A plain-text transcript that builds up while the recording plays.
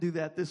do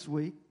that this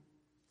week.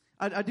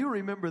 I do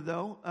remember,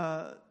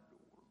 though,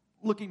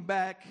 looking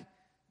back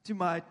to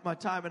my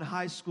time in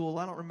high school,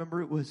 I don't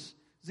remember, it was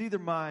either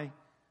my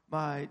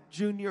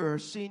junior or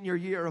senior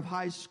year of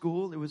high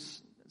school. It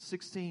was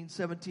 16,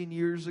 17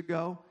 years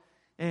ago.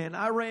 And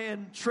I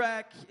ran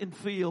track and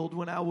field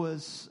when I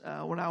was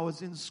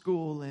in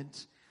school.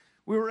 And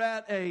we were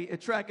at a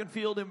track and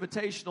field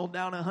invitational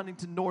down at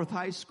Huntington North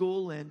High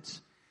School. And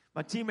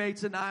my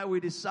teammates and I, we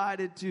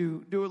decided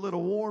to do a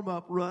little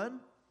warm-up run.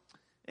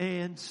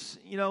 And,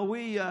 you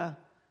know,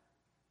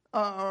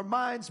 our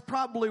minds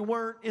probably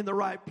weren't in the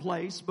right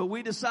place, but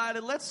we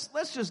decided let's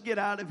just get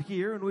out of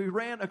here, and we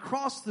ran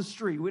across the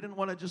street. We didn't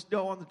want to just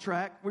go on the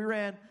track. We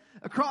ran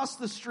across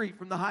the street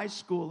from the high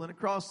school, and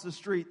across the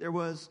street there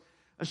was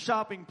a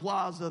shopping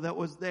plaza that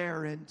was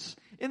there, and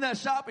in that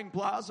shopping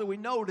plaza we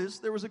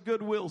noticed there was a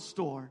Goodwill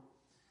store.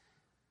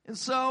 And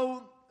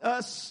so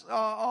us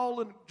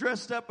all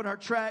dressed up in our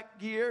track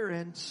gear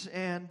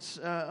and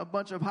a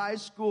bunch of high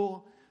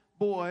school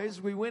boys,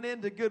 we went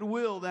into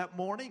Goodwill that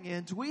morning,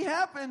 and we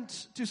happened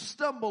to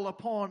stumble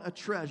upon a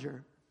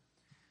treasure.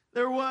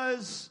 There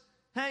was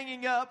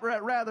hanging up, or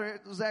rather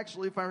it was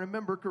actually, if I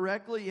remember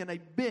correctly, in a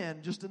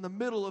bin just in the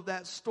middle of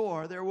that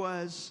store. There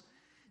was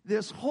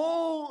this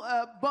whole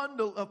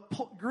bundle of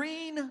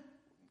green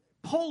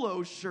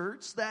polo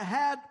shirts that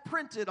had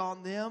printed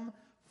on them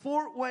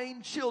Fort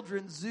Wayne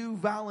Children's Zoo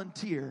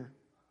Volunteer.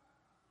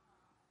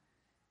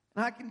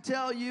 And I can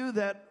tell you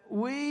that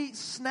we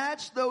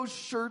snatched those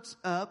shirts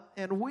up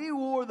and we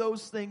wore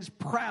those things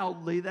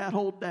proudly that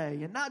whole day.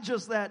 And not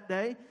just that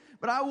day,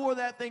 but I wore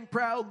that thing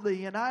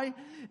proudly. And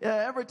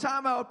every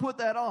time I would put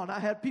that on, I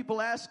had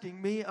people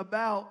asking me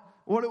about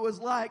what it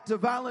was like to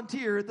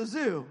volunteer at the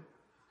zoo.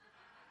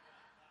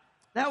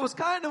 That was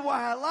kind of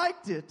why I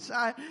liked it.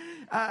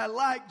 I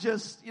liked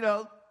just,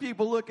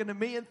 people looking at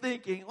me and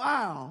thinking,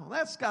 wow,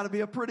 that's got to be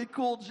a pretty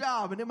cool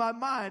job. And in my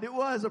mind, it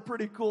was a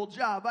pretty cool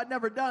job. I'd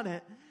never done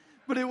it,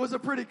 but it was a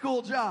pretty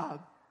cool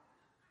job.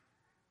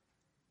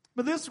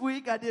 But this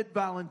week I did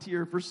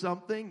volunteer for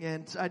something,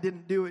 and I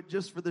didn't do it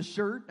just for the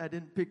shirt. I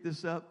didn't pick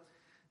this up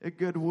at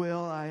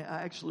Goodwill. I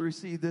actually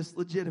received this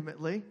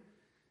legitimately.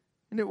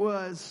 And it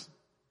was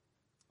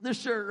this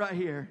shirt right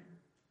here.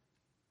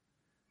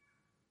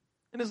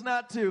 And it's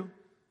not to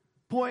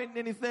point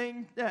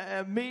anything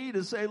at me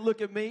to say,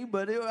 look at me,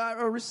 but I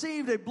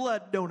received a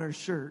blood donor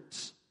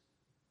shirt.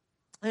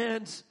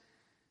 And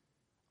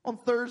on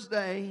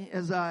Thursday,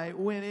 as I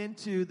went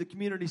into the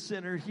community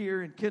center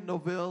here in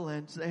Kendallville,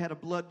 and they had a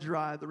blood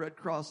drive, the Red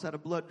Cross had a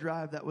blood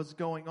drive that was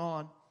going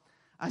on,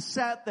 I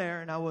sat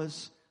there and I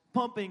was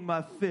pumping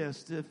my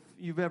fist. If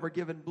you've ever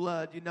given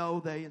blood,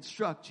 they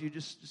instruct you,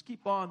 just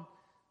keep on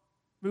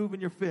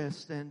moving your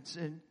fist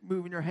and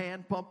moving your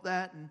hand, pump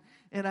that.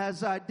 And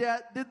as I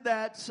did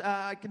that,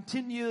 I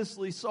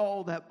continuously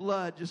saw that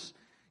blood just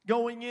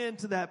going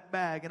into that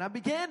bag. And I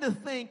began to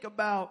think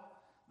about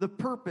the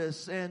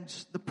purpose and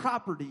the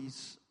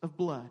properties of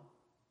blood.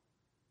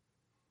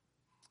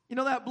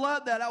 That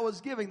blood that I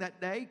was giving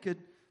that day could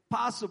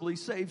possibly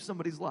save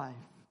somebody's life.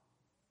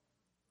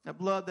 That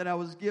blood that I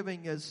was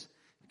giving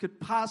could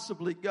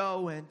possibly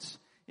go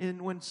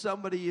and when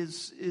somebody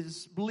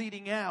is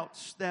bleeding out,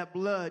 that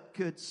blood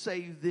could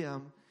save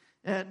them.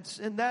 And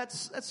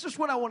that's just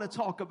what I want to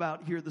talk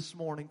about here this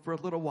morning for a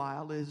little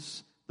while,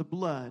 is the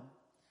blood.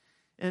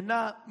 And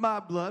not my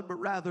blood, but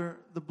rather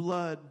the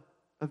blood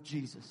of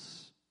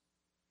Jesus.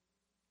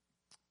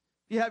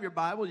 If you have your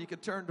Bible, you can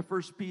turn to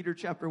 1 Peter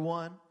chapter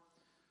 1,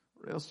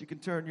 or else you can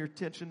turn your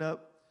attention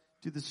up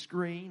to the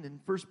screen. And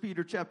 1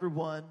 Peter chapter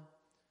 1,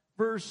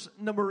 verse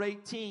number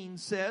 18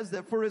 says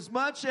that for as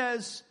much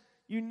as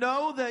you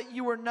know that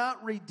you are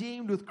not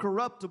redeemed with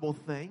corruptible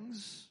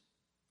things,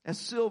 as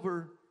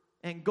silver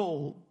and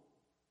gold,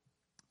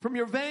 from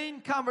your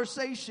vain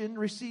conversation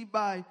received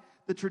by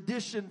the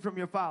tradition from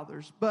your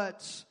fathers,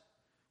 but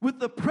with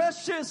the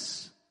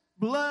precious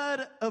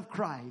blood of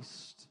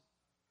Christ,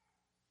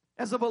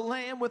 as of a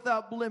lamb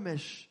without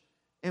blemish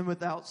and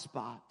without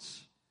spot.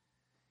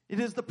 It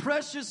is the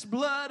precious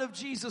blood of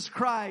Jesus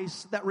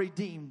Christ that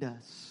redeemed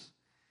us.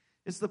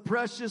 It's the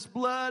precious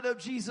blood of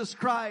Jesus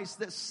Christ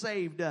that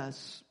saved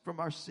us from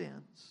our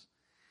sins.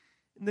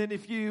 And then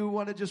if you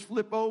want to just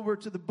flip over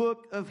to the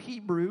book of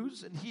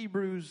Hebrews, in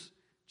Hebrews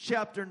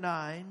chapter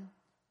 9,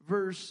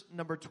 verse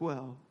number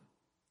 12.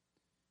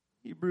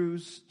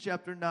 Hebrews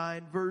chapter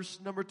 9, verse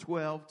number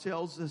 12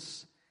 tells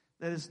us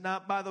that it's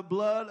not by the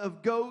blood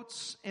of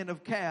goats and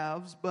of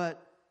calves,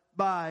 but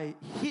by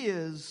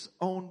His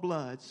own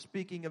blood,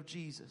 speaking of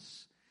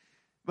Jesus.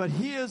 But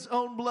His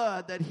own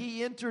blood that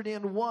He entered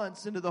in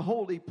once into the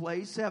holy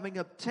place, having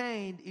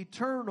obtained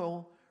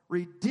eternal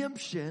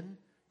redemption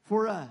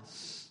for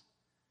us.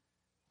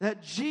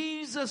 That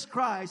Jesus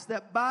Christ,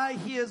 that by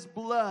His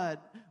blood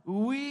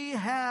we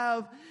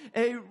have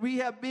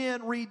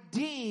been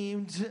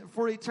redeemed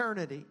for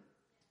eternity.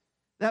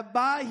 That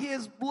by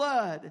His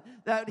blood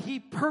that He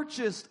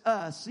purchased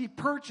us. He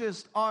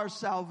purchased our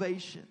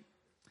salvation.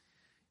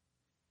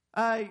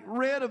 I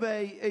read of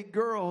a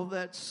girl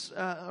that's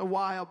a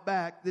while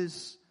back.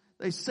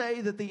 They say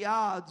that the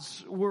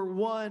odds were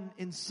 1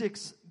 in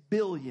 6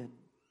 billion.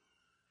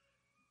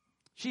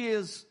 She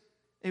is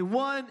a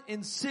 1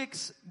 in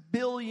 6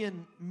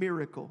 billion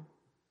miracle.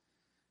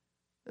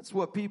 That's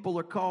what people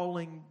are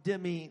calling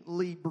Demi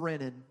Lee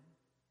Brennan.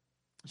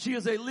 She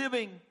is a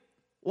living,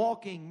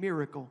 walking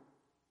miracle.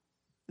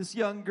 This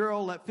young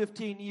girl at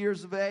 15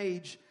 years of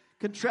age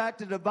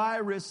contracted a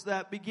virus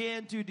that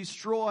began to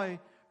destroy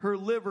her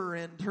liver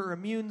and her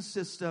immune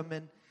system.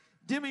 And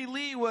Demi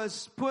Lee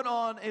was put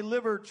on a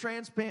liver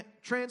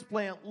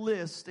transplant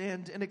list,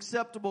 and an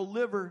acceptable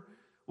liver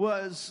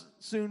was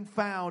soon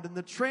found. And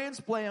the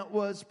transplant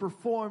was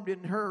performed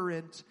in her,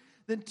 and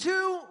then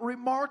 2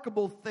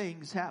 remarkable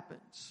things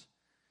happened.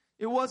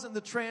 It wasn't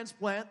the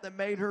transplant that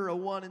made her a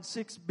 1 in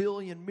 6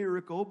 billion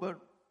miracle, but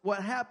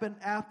what happened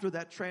after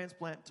that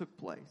transplant took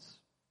place.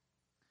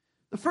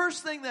 The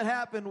first thing that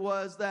happened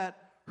was that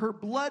her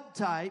blood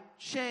type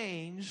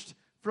changed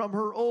from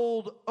her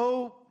old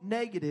O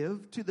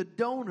negative to the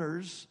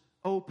donor's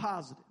O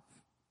positive.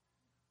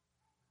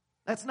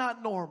 That's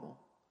not normal.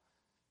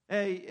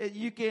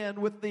 You can,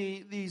 with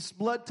these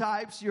blood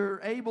types, you're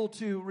able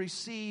to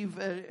receive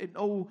an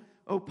O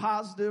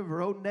positive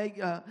or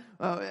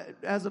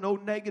as an O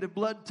negative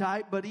blood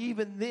type, but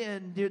even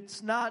then,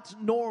 it's not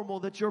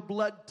normal that your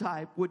blood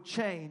type would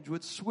change,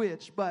 would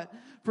switch. But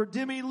for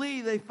Demi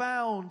Lee, they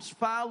found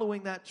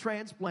following that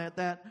transplant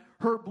that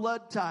her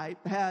blood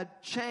type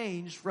had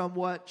changed from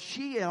what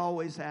she had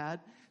always had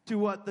to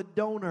what the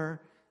donor's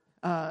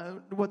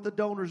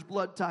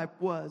blood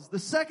type was. The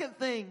second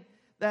thing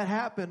that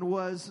happened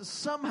was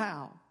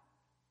somehow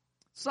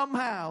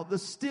the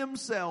stem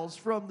cells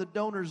from the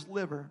donor's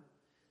liver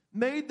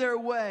made their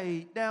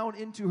way down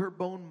into her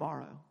bone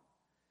marrow.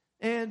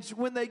 And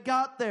when they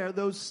got there,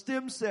 those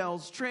stem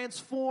cells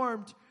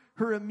transformed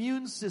her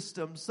immune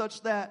system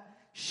such that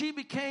she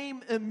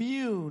became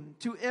immune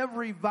to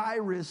every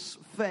virus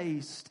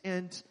faced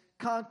and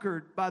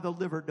conquered by the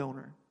liver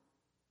donor.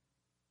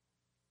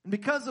 And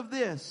because of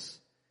this,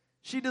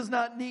 she does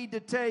not need to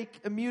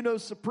take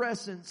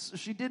immunosuppressants.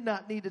 She did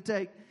not need to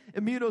take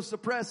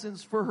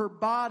immunosuppressants for her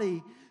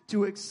body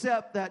to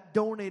accept that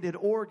donated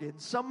organ.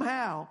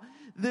 Somehow,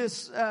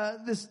 these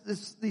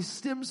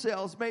stem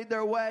cells made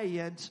their way,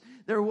 and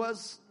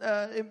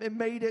it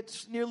made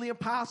it nearly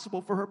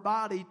impossible for her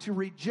body to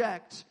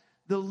reject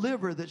the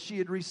liver that she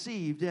had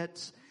received.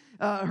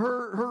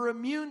 Her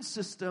immune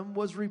system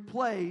was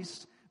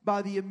replaced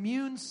by the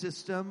immune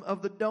system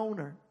of the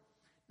donor.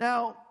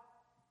 Now,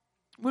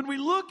 when we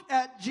look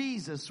at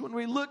Jesus, when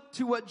we look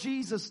to what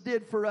Jesus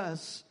did for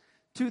us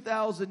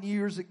 2,000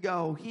 years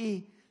ago,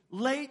 He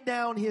laid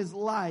down His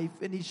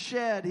life and He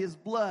shed His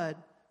blood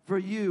for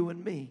you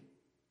and me.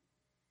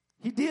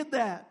 He did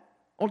that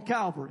on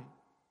Calvary.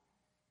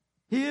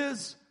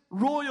 His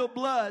royal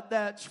blood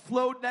that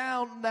flowed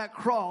down that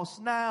cross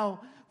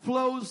now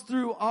flows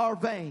through our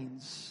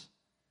veins.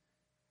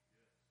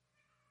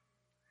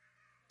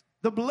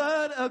 The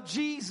blood of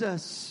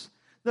Jesus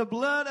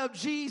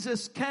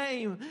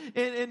came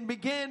and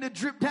began to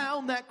drip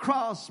down that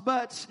cross,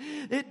 but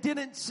it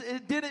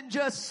didn't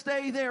just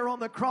stay there on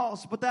the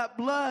cross, but that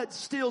blood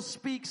still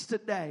speaks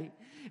today.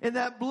 And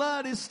that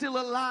blood is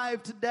still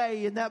alive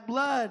today, and that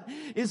blood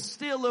is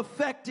still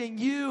affecting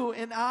you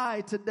and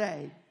I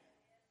today.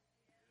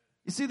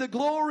 You see, the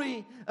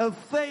glory of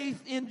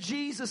faith in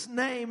Jesus'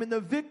 name and the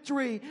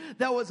victory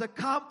that was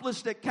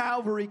accomplished at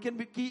Calvary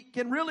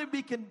can really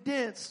be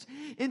condensed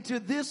into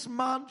this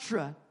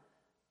mantra,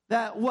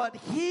 that what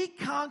He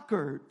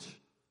conquered,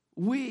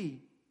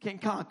 we can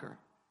conquer.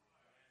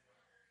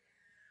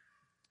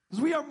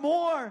 Because we are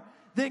more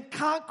than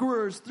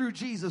conquerors through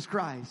Jesus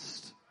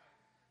Christ.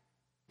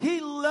 He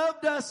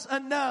loved us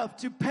enough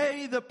to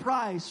pay the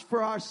price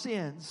for our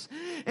sins.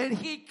 And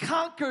He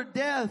conquered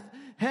death,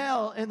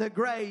 hell, and the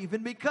grave.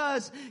 And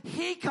because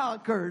He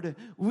conquered,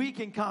 we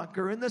can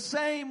conquer. In the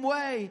same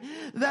way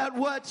that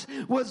what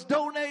was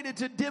donated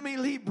to Demi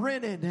Lee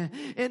Brennan,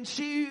 and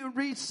she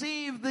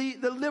received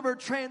the liver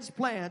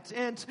transplant,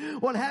 and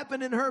what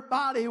happened in her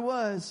body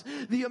was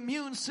the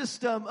immune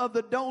system of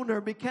the donor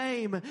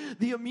became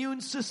the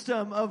immune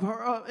system of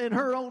her in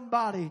her own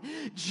body.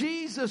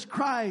 Jesus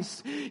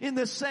Christ, in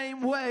the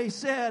same way,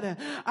 said,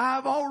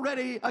 I've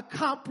already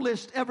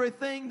accomplished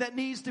everything that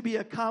needs to be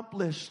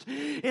accomplished,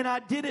 and I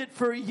did it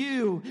for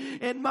you.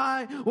 And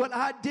what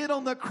I did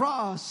on the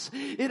cross,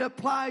 it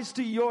applies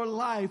to your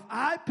life.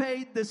 I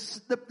paid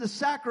the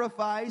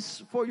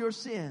sacrifice for your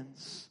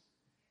sins.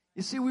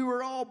 You see, we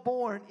were all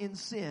born in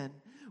sin.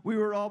 We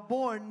were all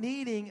born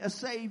needing a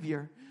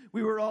Savior.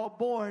 We were all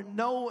born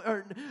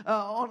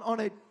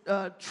on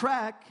a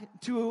track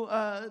to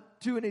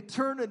an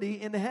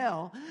eternity in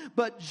hell.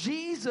 But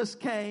Jesus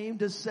came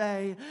to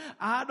say,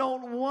 I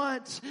don't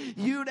want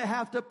you to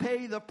have to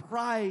pay the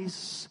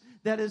price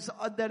that is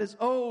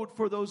owed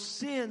for those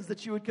sins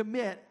that you would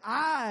commit.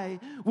 I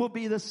will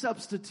be the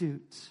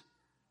substitute.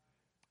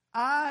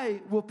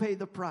 I will pay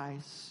the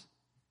price.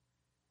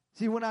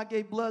 See, when I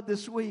gave blood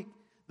this week,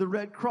 the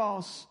Red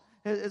Cross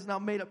has now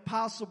made it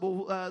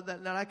possible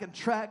that I can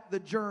track the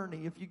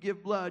journey. If you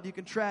give blood, you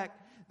can track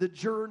the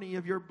journey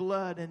of your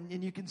blood,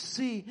 and you can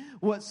see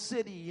what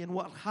city and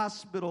what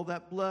hospital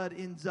that blood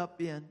ends up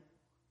in.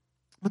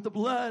 But the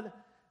blood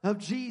of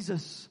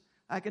Jesus,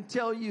 I can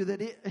tell you that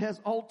it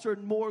has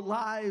altered more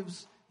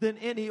lives than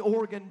any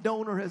organ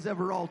donor has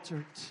ever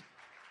altered.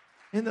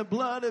 And the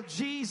blood of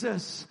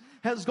Jesus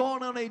has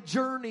gone on a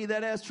journey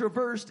that has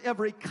traversed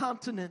every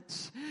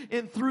continent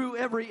and through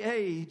every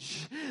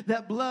age.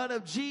 That blood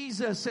of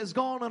Jesus has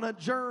gone on a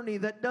journey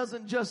that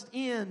doesn't just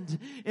end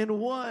in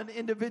one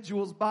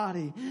individual's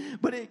body,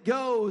 but it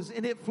goes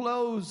and it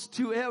flows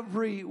to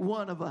every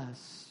one of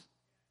us.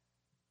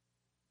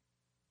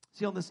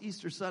 See, on this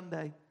Easter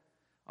Sunday,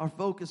 our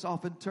focus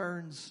often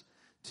turns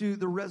to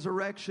the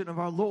resurrection of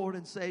our Lord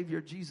and Savior,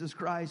 Jesus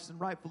Christ, and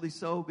rightfully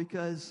so,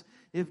 because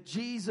if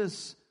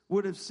Jesus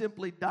would have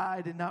simply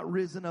died and not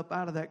risen up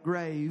out of that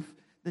grave,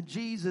 then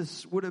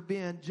Jesus would have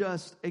been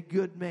just a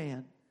good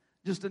man,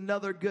 just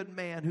another good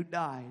man who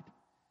died.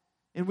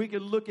 And we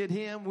could look at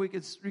him, we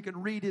could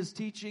read his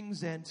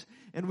teachings, and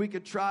we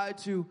could try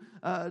to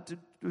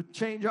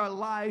change our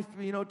life,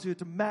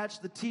 to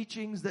match the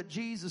teachings that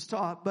Jesus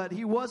taught. But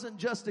he wasn't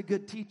just a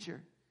good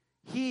teacher.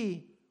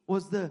 He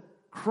was the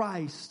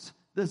Christ,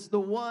 the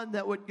one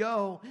that would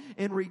go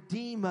and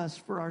redeem us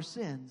for our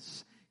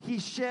sins. He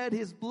shed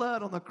his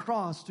blood on the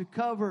cross to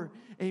cover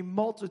a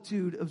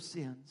multitude of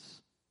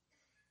sins.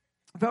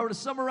 If I were to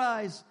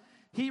summarize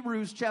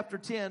Hebrews chapter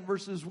 10,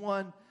 verses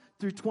 1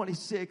 through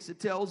 26,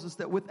 it tells us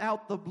that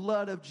without the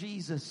blood of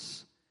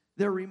Jesus,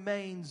 there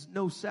remains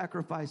no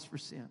sacrifice for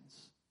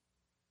sins.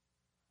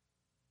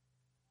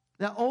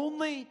 Now,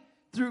 only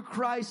through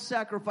Christ's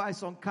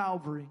sacrifice on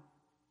Calvary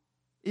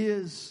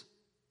is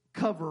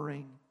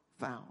covering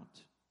found.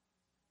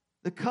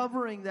 The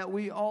covering that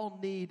we all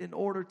need in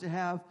order to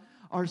have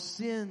our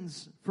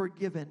sins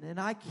forgiven. And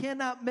I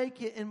cannot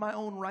make it in my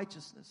own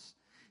righteousness.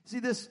 See,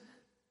 this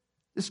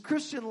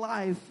Christian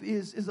life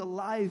is a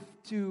life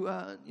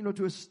to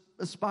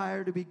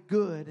aspire to be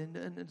good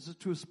and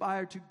to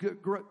aspire to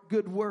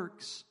good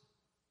works.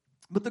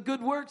 But the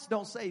good works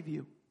don't save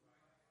you.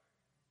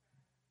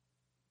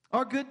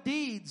 Our good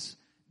deeds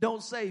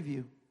don't save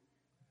you.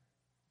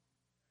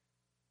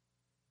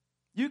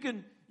 You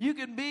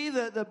can be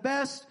the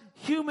best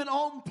human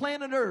on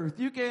planet Earth.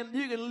 You can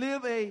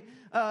live a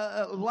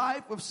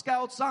life of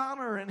Scouts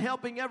honor and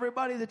helping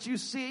everybody that you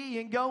see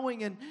and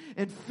going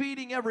and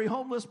feeding every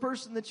homeless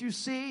person that you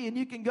see, and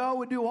you can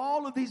go and do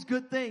all of these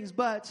good things,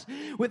 but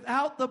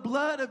without the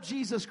blood of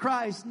Jesus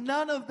Christ,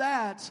 none of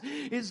that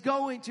is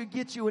going to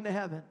get you into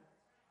heaven.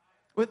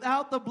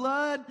 Without the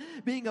blood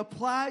being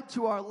applied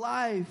to our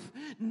life,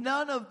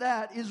 none of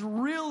that is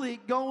really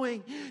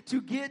going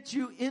to get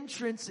you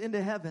entrance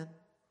into heaven.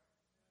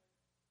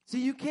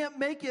 See, you can't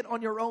make it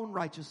on your own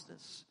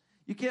righteousness.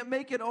 You can't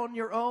make it on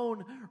your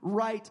own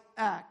right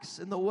acts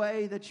and the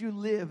way that you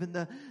live and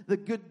the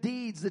good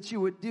deeds that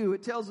you would do.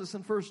 It tells us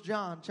in 1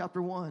 John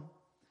chapter 1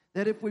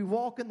 that if we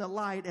walk in the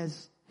light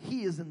as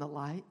he is in the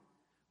light,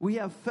 we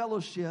have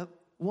fellowship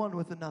one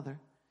with another.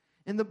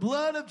 And the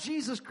blood of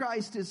Jesus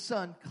Christ, his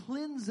Son,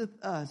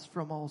 cleanseth us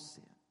from all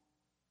sin.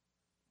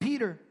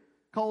 Peter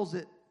calls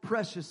it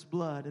precious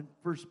blood in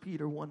 1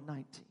 Peter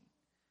 1:19.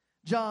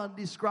 John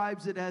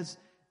describes it as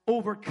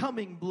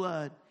overcoming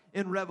blood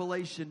in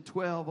Revelation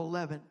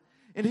 12:11.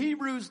 In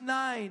Hebrews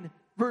 9,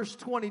 verse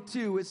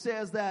 22, it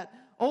says that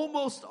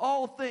almost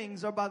all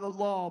things are by the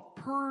law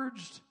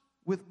purged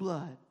with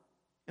blood.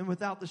 And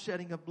without the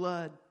shedding of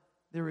blood,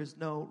 there is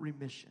no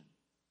remission.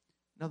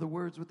 In other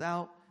words,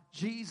 without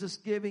Jesus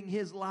giving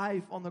his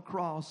life on the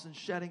cross and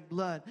shedding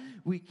blood,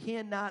 we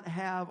cannot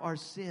have our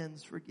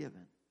sins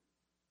forgiven.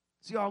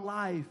 See, our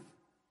life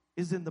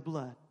is in the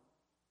blood.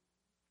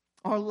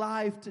 Our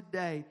life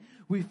today,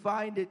 we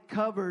find it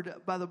covered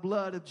by the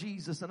blood of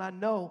Jesus. And I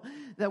know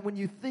that when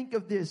you think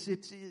of this,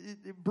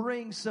 it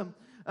brings some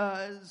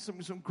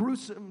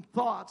gruesome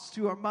thoughts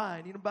to our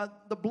mind,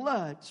 about the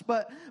blood.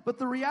 But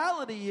the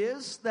reality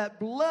is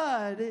that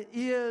blood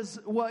is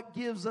what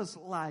gives us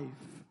life.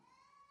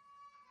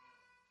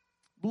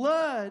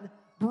 Blood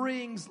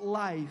brings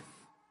life.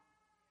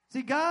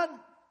 See, God,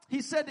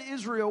 he said to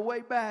Israel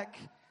way back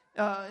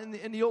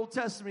in the Old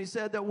Testament, he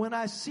said that when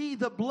I see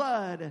the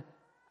blood,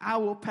 I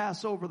will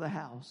pass over the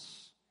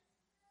house.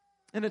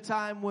 In a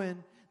time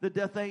when the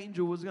death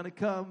angel was going to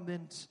come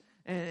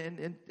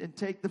and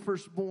take the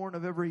firstborn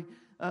of every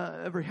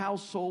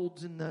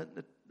household in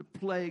the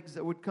plagues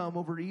that would come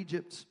over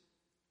Egypt.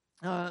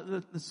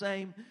 The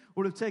same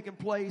would have taken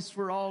place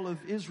for all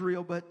of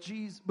Israel, but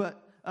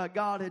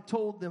God had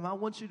told them, I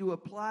want you to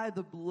apply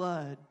the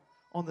blood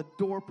on the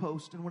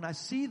doorpost, and when I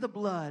see the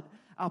blood,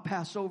 I'll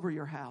pass over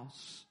your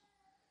house.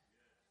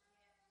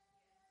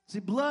 See,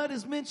 blood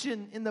is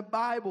mentioned in the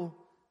Bible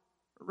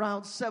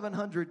around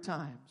 700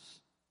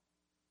 times.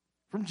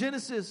 From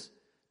Genesis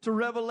to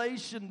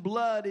Revelation,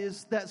 blood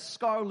is that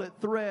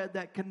scarlet thread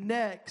that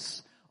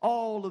connects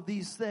all of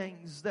these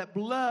things. That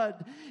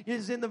blood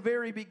is in the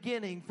very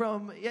beginning.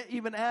 From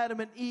even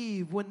Adam and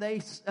Eve, when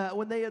they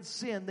had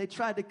sinned, they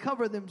tried to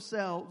cover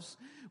themselves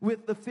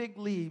with the fig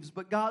leaves.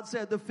 But God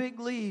said the fig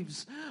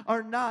leaves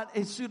are not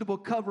a suitable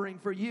covering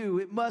for you.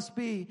 It must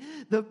be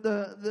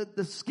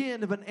the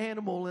skin of an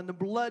animal and the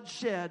blood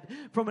shed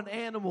from an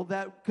animal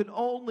that could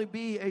only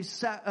be a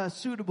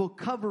suitable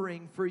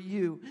covering for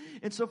you.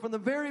 And so from the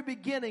very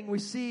beginning, we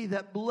see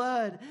that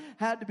blood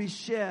had to be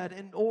shed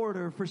in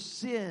order for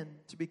sin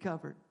to be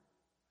covered.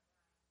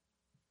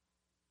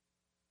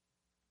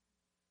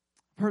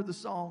 I've heard the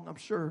song, I'm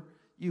sure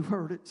you've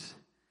heard it.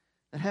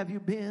 Have you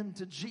been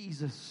to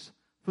Jesus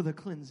for the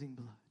cleansing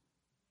blood?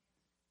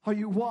 Are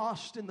you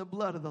washed in the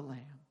blood of the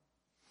Lamb?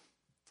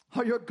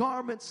 Are your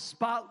garments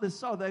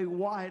spotless? Are they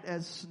white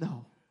as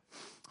snow?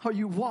 Are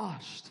you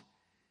washed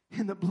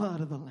in the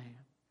blood of the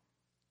Lamb?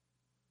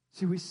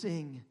 See, we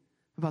sing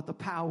about the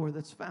power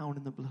that's found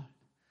in the blood.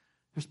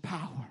 There's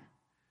power,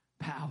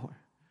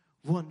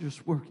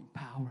 wondrous working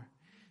power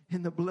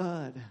in the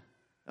blood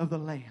of the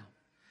Lamb.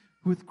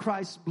 With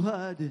Christ's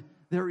blood,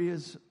 there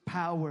is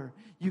power.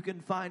 You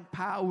can find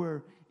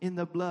power in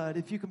the blood.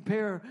 If you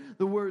compare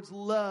the words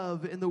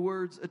love and the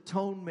words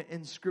atonement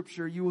in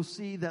Scripture, you will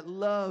see that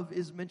love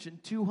is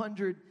mentioned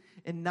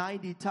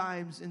 290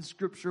 times in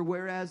Scripture,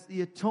 whereas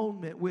the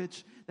atonement,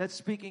 which that's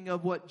speaking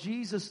of what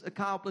Jesus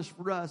accomplished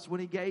for us when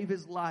He gave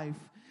His life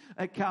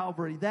at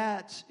Calvary,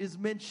 that is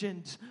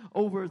mentioned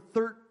over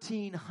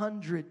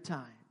 1,300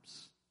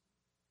 times.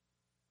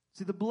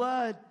 See, the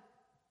blood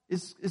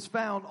is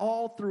found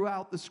all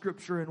throughout the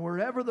Scripture, and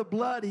wherever the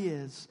blood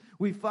is,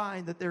 we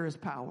find that there is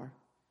power.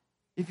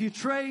 If you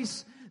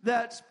trace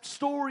that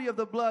story of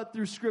the blood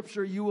through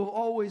Scripture, you will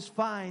always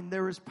find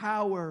there is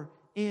power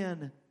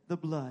in the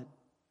blood.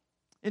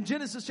 In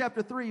Genesis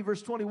chapter 3,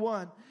 verse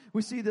 21,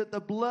 we see that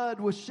the blood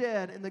was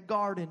shed in the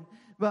garden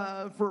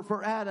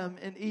for Adam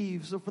and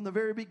Eve. So from the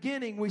very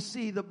beginning, we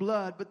see the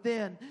blood. But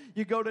then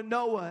you go to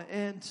Noah,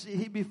 and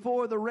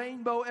before the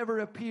rainbow ever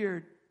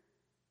appeared,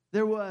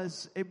 there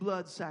was a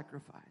blood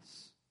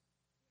sacrifice.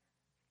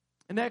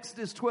 In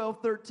Exodus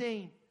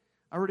 12:13,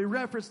 I already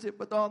referenced it,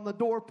 but on the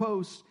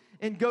doorpost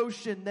in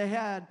Goshen, they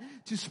had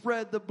to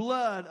spread the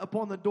blood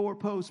upon the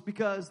doorpost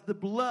because the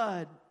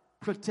blood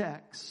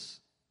protects.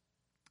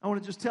 I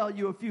want to just tell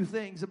you a few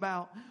things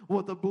about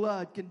what the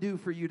blood can do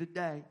for you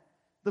today.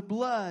 The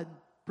blood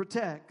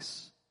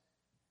protects.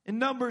 In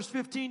Numbers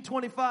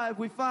 15:25,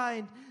 we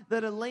find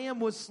that a lamb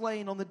was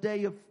slain on the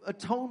Day of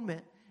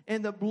Atonement,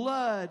 and the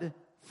blood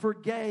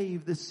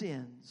forgave the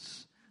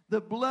sins.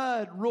 The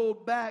blood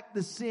rolled back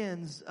the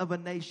sins of a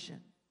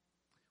nation.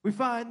 We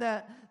find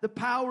that the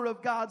power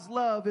of God's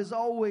love is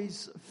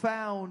always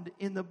found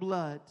in the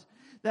blood.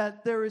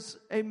 That there is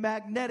a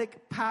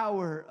magnetic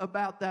power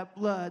about that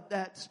blood.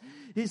 That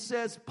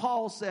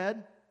Paul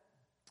said,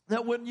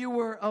 that when you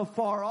were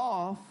afar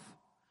off,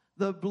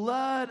 the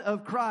blood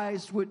of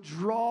Christ would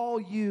draw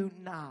you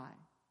nigh.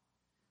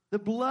 The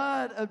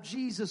blood of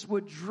Jesus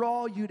would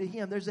draw you to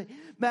Him. There's a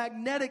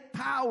magnetic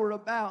power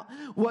about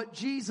what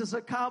Jesus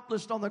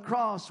accomplished on the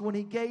cross when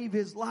He gave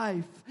His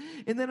life.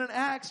 And then in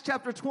Acts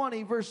chapter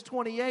 20, verse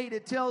 28,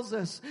 it tells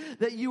us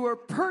that you were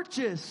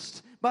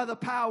purchased by the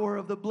power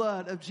of the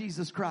blood of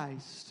Jesus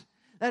Christ.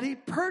 That He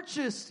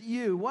purchased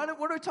you. What are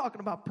we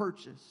talking about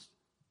purchased?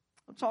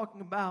 I'm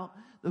talking about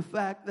the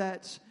fact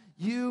that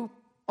you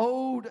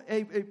owed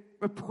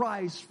a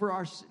price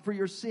for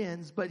your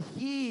sins, but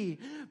He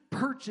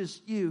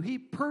purchased you. He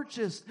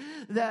purchased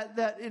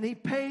that and He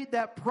paid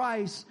that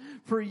price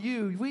for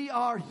you. We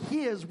are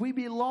His. We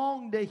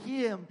belong to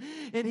Him.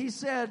 And He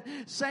said,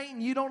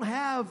 Satan, you don't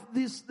have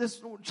this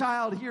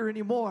child here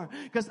anymore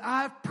because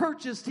I've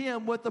purchased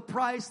him with the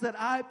price that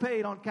I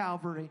paid on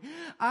Calvary.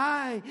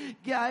 I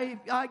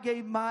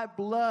gave my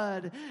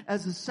blood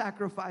as a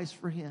sacrifice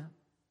for him.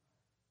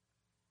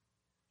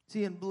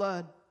 See, in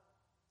blood,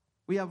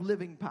 we have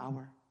living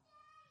power.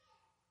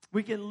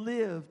 We can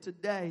live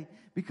today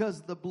because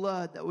of the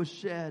blood that was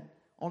shed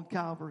on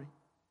Calvary.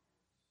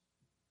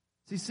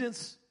 See,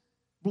 since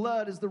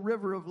blood is the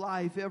river of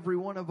life, every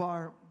one of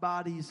our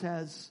bodies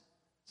has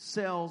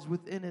cells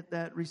within it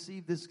that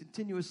receive this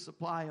continuous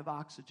supply of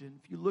oxygen.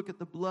 If you look at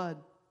the blood,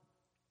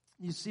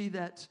 you see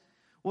that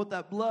what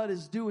that blood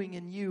is doing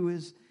in you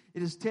is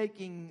it is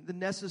taking the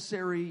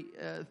necessary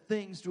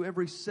things to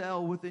every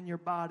cell within your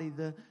body,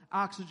 the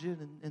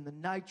oxygen and the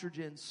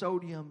nitrogen,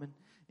 sodium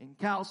and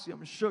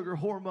calcium, and sugar,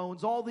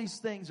 hormones. All these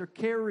things are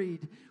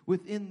carried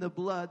within the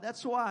blood.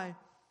 That's why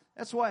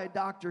a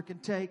doctor can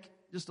take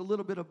just a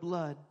little bit of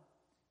blood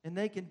and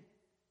they can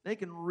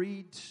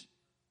read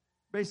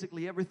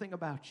basically everything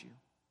about you.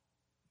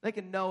 They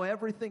can know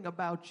everything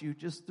about you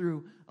just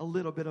through a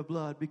little bit of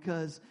blood,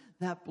 because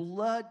that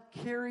blood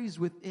carries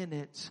within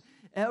it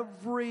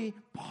every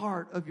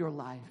part of your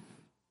life.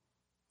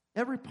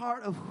 Every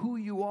part of who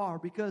you are,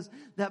 because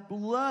that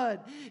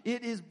blood,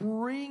 it is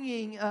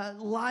bringing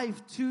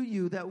life to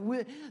you.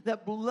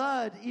 That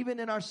blood, even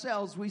in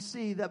ourselves, we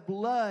see that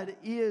blood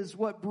is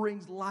what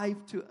brings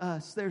life to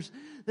us. There's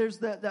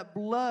that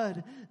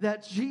blood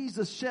that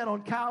Jesus shed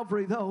on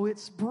Calvary, though.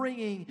 It's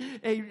bringing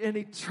an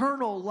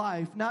eternal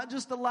life, not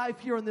just a life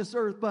here on this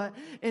earth, but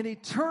an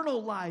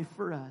eternal life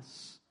for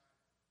us.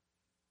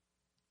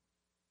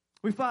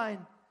 We find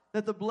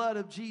that the blood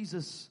of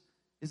Jesus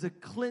is a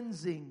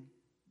cleansing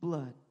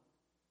blood.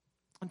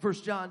 In 1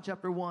 John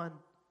chapter 1,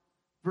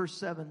 verse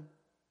 7,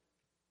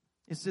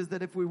 it says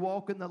that if we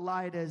walk in the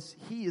light as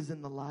He is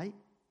in the light,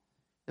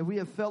 that we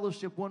have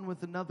fellowship one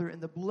with another,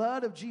 and the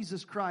blood of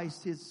Jesus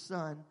Christ, His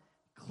Son,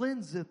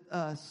 cleanseth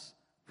us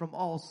from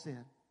all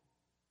sin.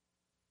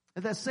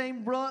 And that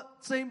same blood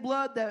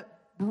that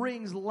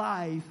brings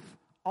life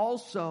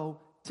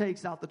also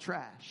takes out the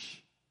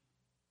trash.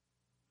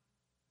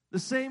 The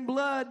same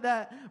blood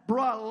that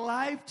brought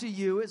life to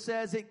you, it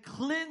says it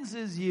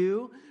cleanses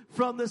you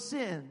from the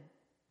sin.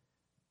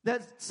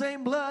 That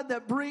same blood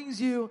that brings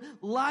you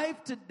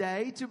life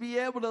today to be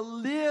able to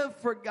live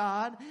for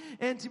God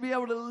and to be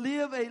able to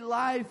live a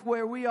life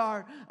where we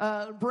are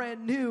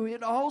brand new.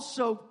 It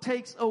also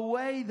takes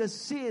away the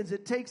sins.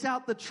 It takes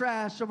out the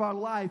trash of our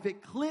life.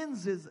 It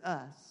cleanses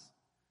us.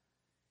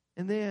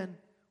 And then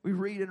we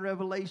read in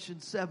Revelation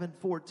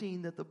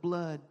 7:14 that the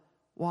blood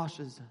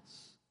washes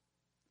us.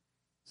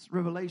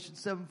 Revelation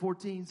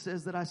 7:14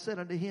 says that I said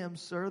unto him,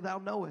 Sir, thou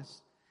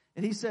knowest.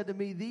 And he said to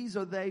me, These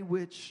are they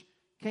which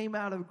came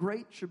out of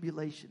great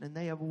tribulation, and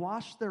they have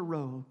washed their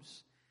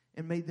robes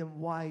and made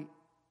them white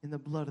in the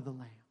blood of the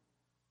Lamb.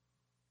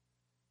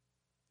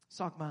 Let's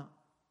talk about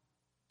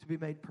to be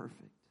made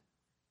perfect.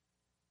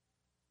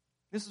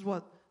 This is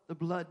what the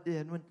blood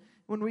did.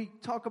 When we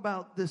talk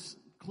about this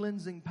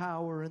cleansing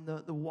power and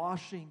the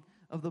washing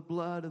of the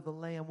blood of the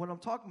Lamb, what I'm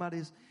talking about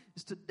is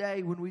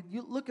today when we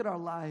look at our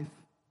life,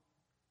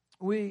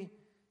 we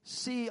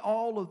see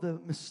all of the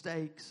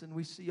mistakes and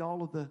we see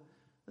all of the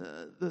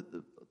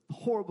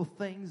horrible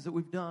things that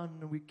we've done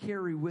and we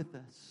carry with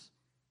us.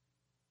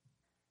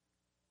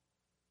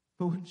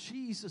 But when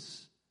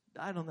Jesus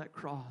died on that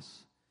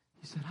cross,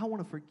 He said, I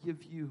want to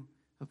forgive you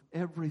of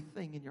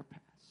everything in your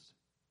past.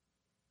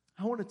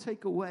 I want to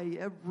take away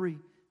every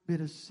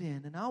bit of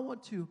sin, and I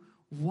want to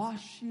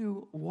wash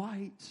you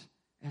white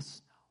as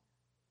snow.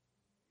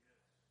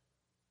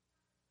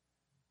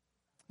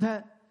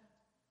 That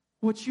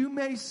what you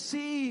may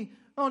see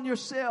on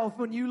yourself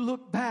when you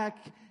look back,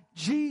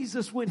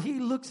 Jesus, when He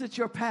looks at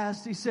your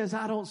past, He says,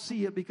 I don't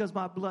see it because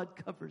my blood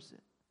covers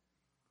it.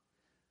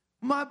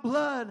 My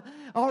blood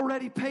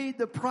already paid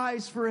the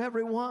price for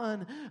every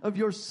one of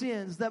your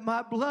sins. That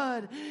my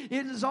blood,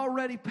 it has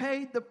already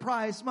paid the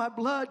price. My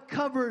blood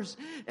covers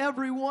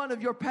every one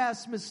of your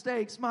past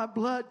mistakes. My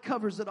blood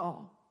covers it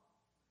all.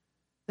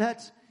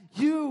 That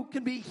you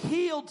can be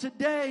healed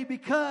today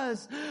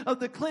because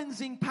of the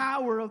cleansing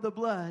power of the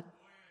blood.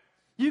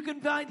 You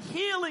can find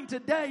healing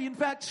today. In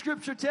fact,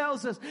 Scripture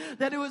tells us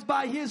that it was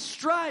by His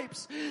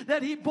stripes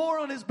that He bore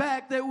on His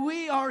back that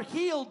we are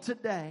healed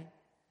today.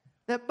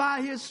 That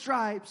by His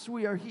stripes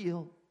we are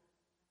healed.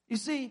 You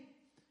see,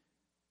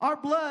 our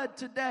blood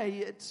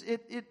today,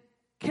 it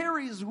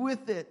carries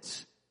with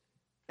it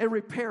a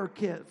repair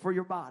kit for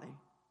your body.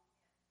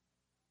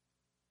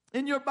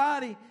 In your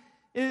body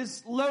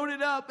is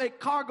loaded up a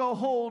cargo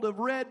hold of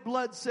red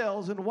blood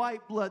cells and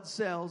white blood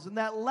cells. And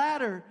that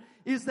latter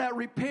is that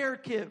repair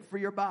kit for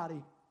your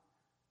body.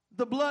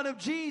 The blood of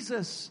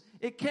Jesus,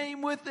 it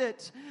came with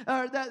it.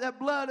 That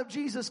blood of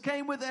Jesus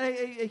came with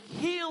a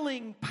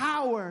healing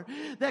power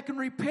that can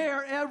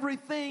repair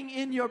everything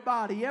in your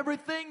body,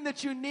 everything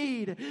that you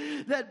need.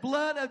 That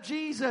blood of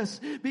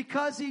Jesus,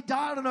 because He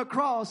died on a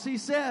cross, He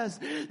says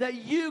that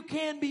you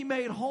can be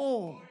made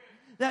whole.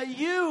 That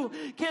you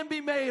can be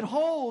made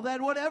whole.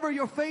 That whatever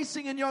you're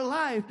facing in your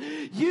life,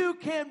 you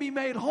can be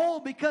made whole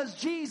because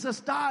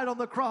Jesus died on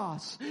the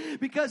cross.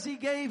 Because He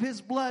gave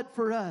His blood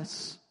for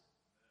us.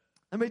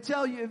 Let me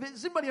tell you,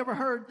 has anybody ever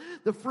heard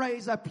the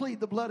phrase, I plead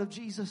the blood of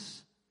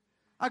Jesus?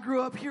 I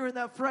grew up hearing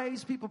that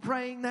phrase, people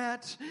praying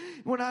that.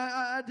 When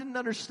I didn't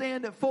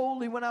understand it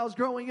fully when I was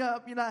growing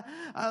up,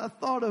 I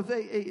thought of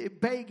a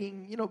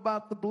begging,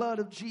 about the blood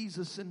of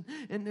Jesus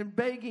and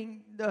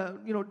begging,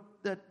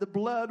 that the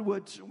blood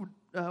would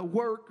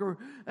work, or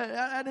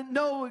I didn't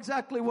know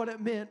exactly what it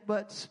meant,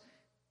 but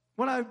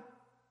when I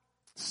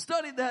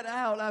studied that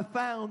out, I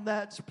found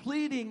that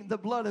pleading the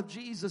blood of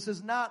Jesus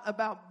is not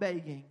about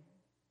begging.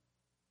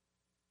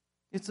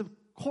 It's a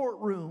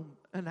courtroom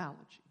analogy.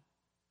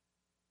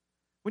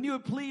 When you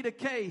would plead a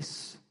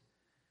case,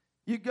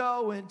 you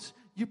go and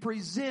you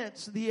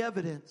present the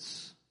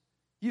evidence.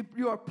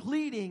 You are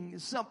pleading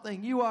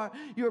something. You are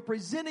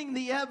presenting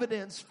the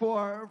evidence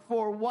for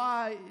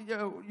why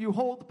you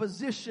hold the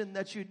position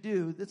that you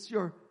do. That's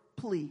your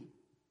plea.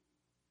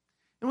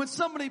 And when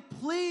somebody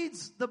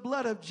pleads the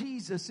blood of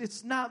Jesus,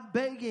 it's not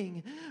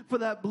begging for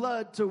that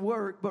blood to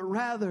work, but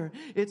rather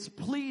it's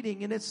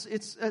pleading, and it's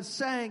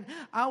saying,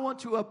 I want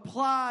to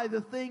apply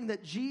the thing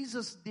that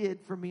Jesus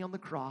did for me on the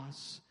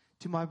cross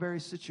to my very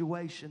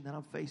situation that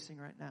I'm facing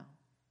right now.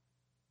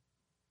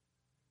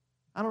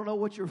 I don't know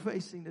what you're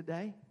facing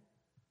today.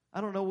 I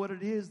don't know what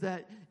it is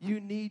that you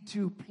need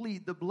to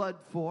plead the blood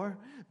for,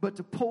 but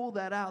to pull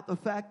that out, the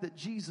fact that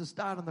Jesus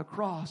died on the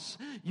cross,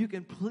 you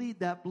can plead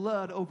that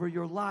blood over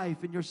your life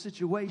and your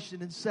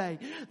situation and say,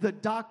 the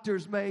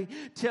doctors may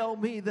tell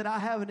me that I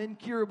have an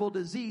incurable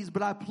disease,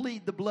 but I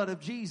plead the blood of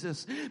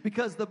Jesus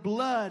because the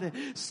blood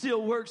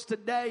still works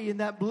today. And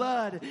that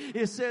blood,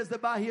 it says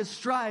that by His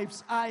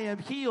stripes I am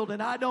healed.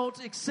 And I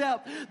don't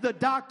accept the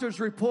doctor's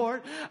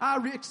report.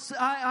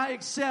 I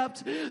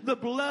accept the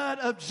blood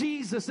of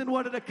Jesus and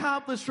what it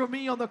accomplished for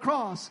me on the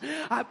cross.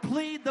 I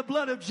plead the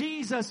blood of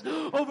Jesus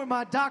over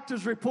my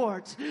doctor's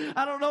report.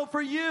 I don't know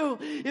for you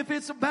if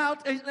it's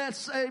about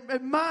a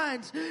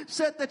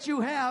mindset that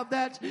you have,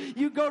 that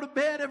you go to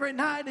bed every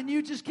night and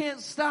you just can't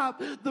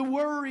stop the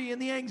worry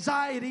and the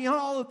anxiety and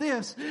all of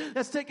this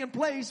that's taking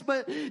place.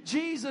 But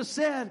Jesus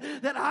said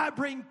that I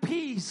bring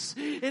peace.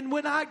 And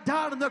when I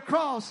died on the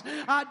cross,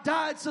 I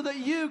died so that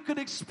you could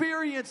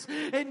experience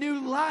a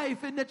new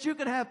life and that you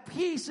can have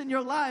peace in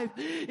your life.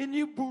 And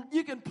you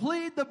can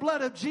plead the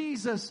blood of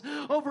Jesus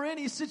over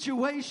any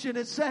situation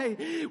and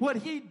say, what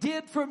He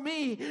did for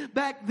me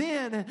back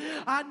then,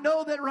 I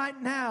know that right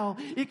now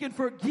He can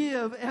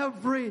forgive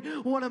every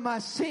one of my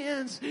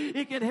sins.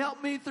 He can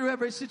help me through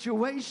every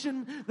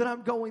situation that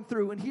I'm going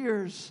through. And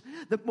here's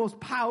the most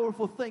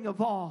powerful thing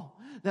of all,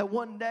 that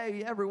one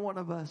day every one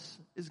of us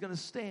is going to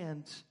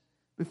stand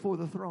before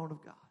the throne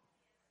of God.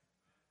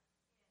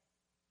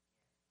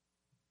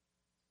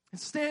 And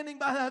standing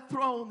by that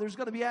throne, there's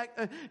going to be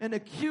an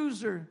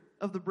accuser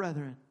of the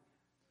brethren.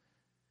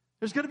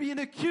 There's going to be an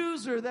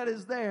accuser that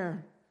is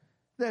there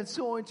that's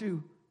going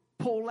to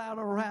pull out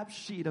a rap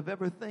sheet of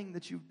everything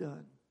that you've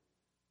done.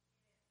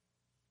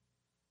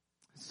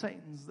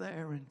 Satan's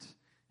there and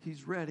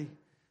he's ready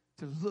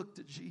to look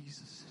to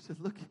Jesus, to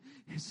look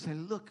and say,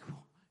 look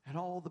at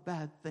all the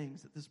bad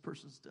things that this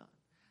person's done.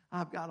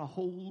 I've got a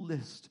whole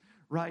list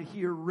right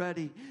here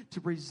ready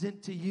to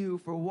present to you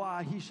for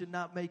why he should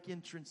not make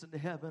entrance into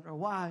heaven, or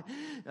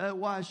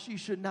why she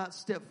should not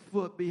step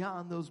foot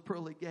beyond those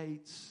pearly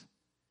gates.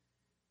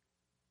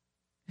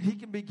 He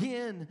can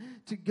begin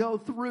to go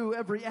through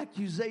every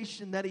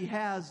accusation that he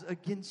has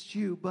against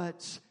you,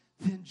 but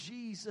then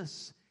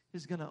Jesus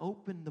is going to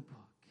open the book.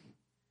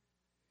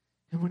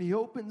 And when he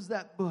opens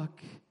that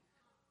book,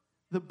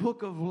 the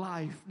book of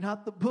life,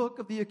 not the book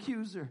of the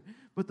accuser,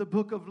 but the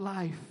book of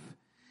life,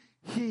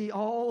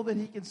 all that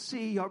he can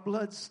see are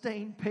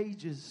blood-stained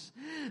pages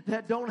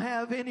that don't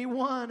have any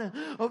one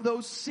of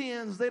those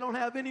sins. They don't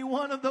have any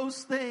one of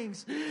those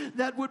things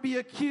that would be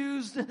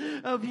accused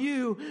of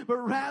you. But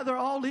rather,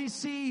 all he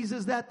sees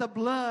is that the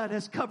blood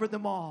has covered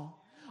them all.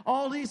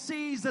 All he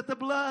sees that the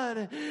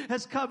blood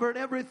has covered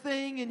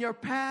everything in your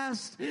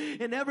past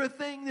and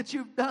everything that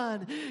you've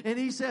done. And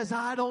he says,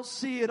 I don't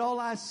see it. All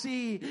I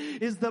see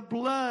is the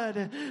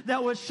blood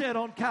that was shed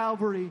on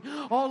Calvary.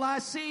 All I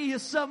see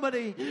is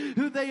somebody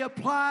who they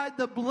applied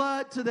the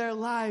blood to their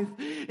life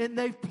and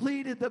they've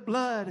pleaded the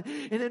blood.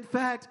 And in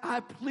fact, I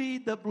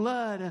plead the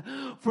blood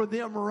for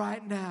them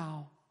right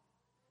now.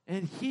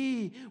 And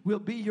he will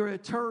be your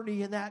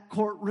attorney in that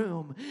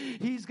courtroom.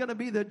 He's going to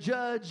be the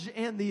judge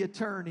and the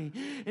attorney.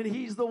 And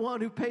he's the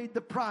one who paid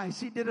the price.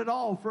 He did it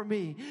all for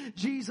me.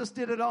 Jesus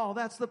did it all.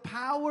 That's the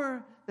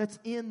power that's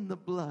in the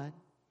blood.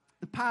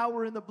 The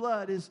power in the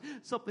blood is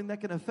something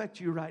that can affect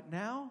you right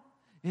now.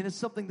 And it's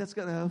something that's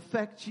going to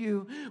affect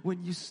you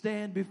when you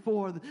stand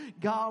before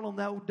God on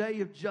that day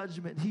of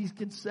judgment. He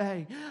can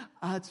say,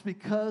 it's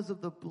because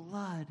of the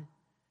blood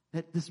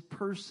that this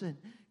person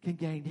can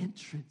gain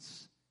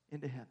entrance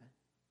into heaven.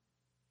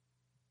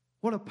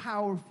 What a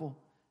powerful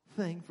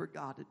thing for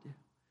God to do.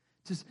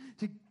 Just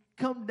to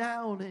come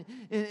down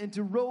and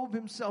to robe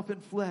himself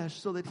in flesh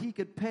so that he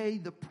could pay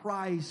the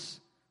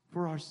price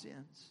for our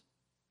sins.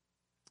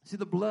 See,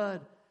 the blood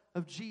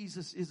of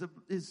Jesus is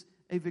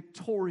a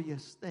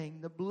victorious thing.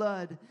 The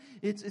blood,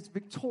 it's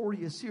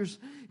victorious. Here's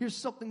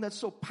something that's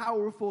so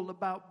powerful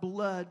about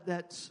blood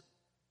that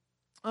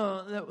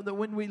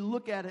when we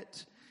look at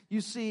it, you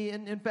see,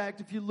 and in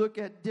fact, if you look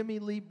at Demi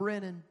Lee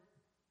Brennan,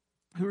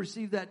 who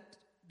received that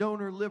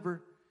donor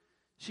liver,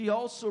 she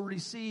also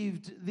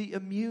received the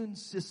immune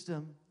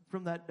system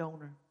from that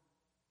donor.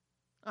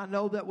 I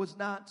know that was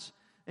not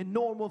a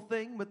normal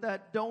thing, but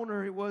that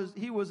donor,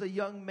 he was a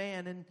young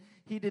man, and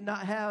he did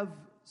not have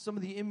some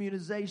of the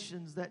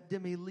immunizations that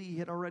Demi Lee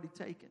had already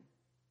taken.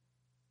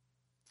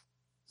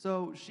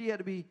 So she had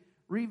to be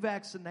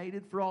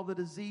revaccinated for all the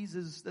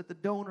diseases that the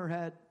donor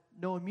had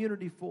no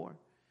immunity for.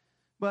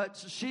 But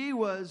she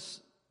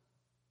was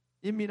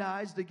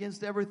immunized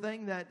against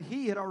everything that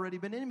he had already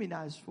been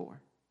immunized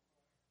for.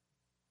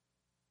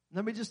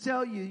 Let me just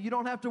tell you, you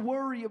don't have to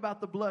worry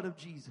about the blood of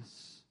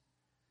Jesus.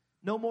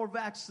 No more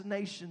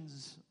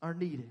vaccinations are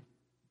needed.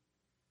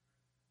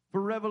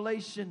 For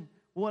Revelation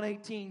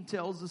 1:18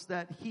 tells us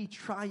that he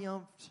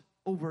triumphed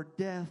over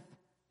death,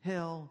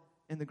 hell,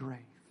 and the grave.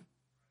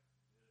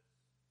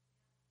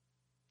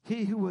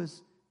 He who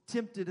was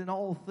tempted in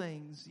all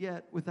things,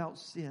 yet without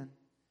sin.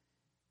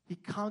 He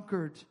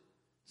conquered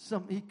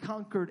He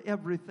conquered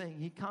everything.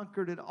 He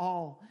conquered it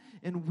all.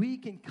 And we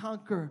can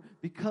conquer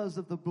because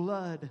of the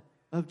blood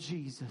of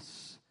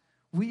Jesus.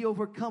 We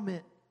overcome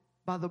it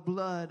by the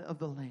blood of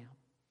the Lamb.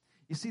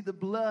 You see, the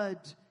blood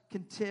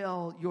can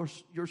tell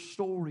your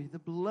story. The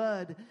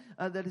blood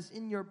that is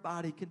in your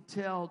body can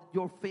tell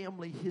your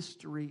family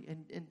history.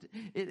 And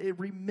it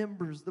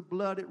remembers the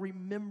blood. It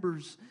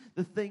remembers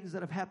the things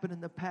that have happened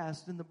in the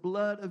past. And the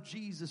blood of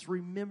Jesus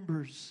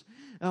remembers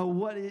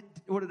what it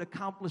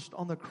accomplished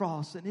on the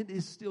cross. And it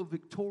is still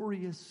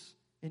victorious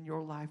in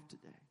your life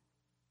today.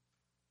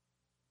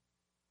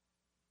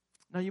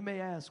 Now you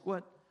may ask,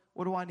 what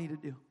do I need to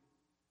do?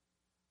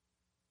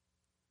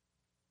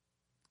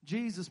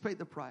 Jesus paid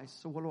the price,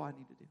 so what do I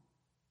need to do?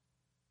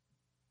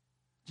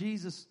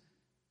 Jesus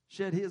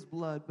shed his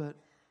blood, but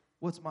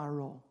what's my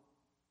role?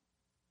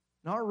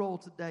 And our role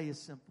today is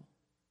simple.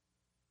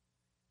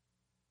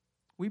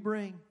 We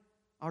bring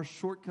our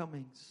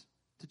shortcomings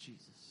to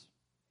Jesus.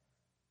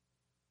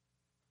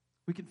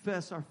 We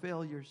confess our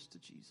failures to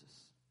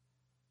Jesus.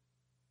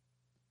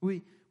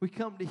 We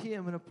come to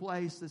him in a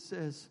place that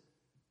says,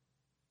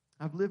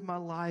 I've lived my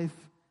life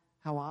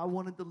how I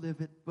wanted to live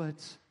it, but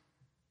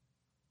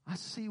I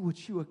see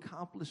what you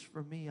accomplished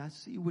for me. I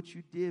see what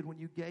you did when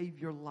you gave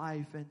your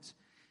life.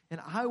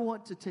 And I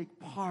want to take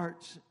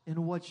part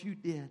in what you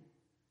did.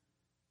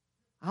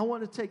 I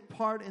want to take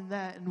part in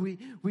that. And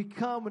we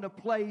come in a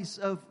place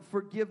of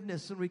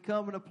forgiveness, and we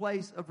come in a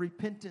place of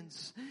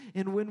repentance.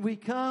 And when we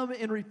come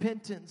in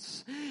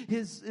repentance,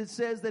 it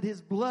says that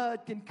his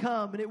blood can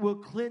come and it will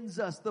cleanse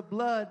us. The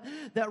blood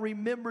that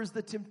remembers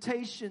the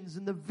temptations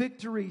and the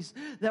victories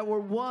that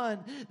were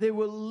won. They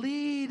will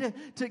lead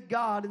to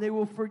God, and he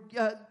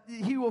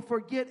will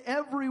forget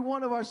every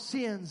one of our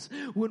sins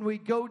when we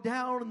go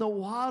down in the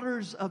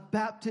waters of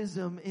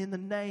baptism in the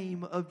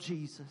name of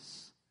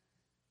Jesus.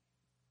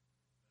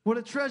 What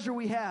a treasure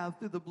we have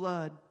through the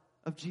blood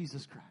of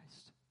Jesus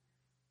Christ.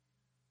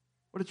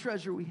 What a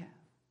treasure we have.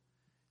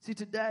 See,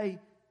 today,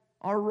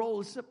 our role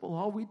is simple.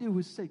 All we do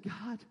is say,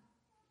 God,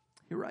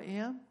 here I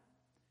am,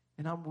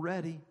 and I'm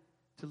ready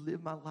to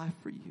live my life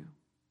for you.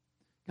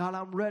 God,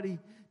 I'm ready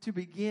to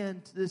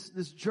begin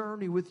this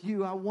journey with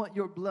you. I want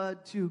your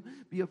blood to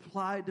be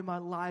applied to my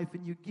life,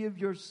 and you give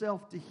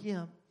yourself to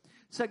him.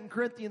 2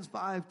 Corinthians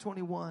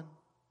 5:21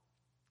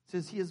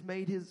 says, he has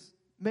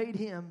made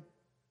him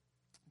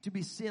to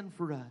be sin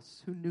for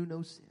us who knew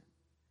no sin,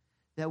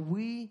 that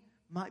we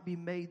might be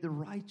made the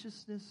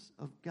righteousness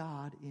of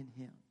God in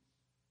him.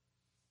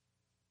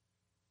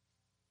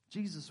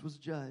 Jesus was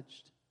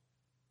judged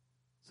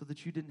so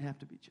that you didn't have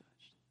to be judged.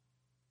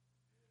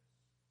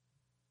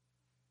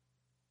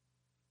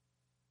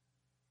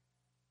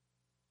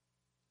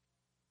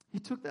 He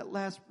took that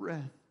last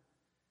breath,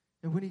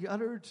 and when he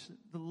uttered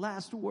the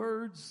last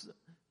words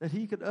that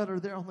he could utter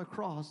there on the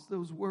cross,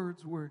 those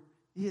words were,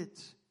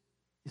 "It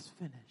is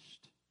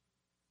finished."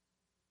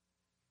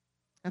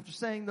 After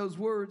saying those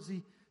words,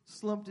 he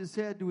slumped his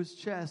head to his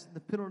chest, and the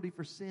penalty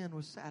for sin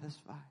was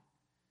satisfied.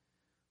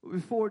 But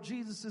before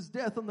Jesus'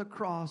 death on the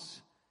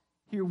cross,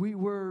 here we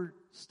were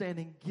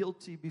standing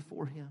guilty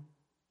before him.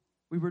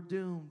 We were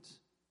doomed.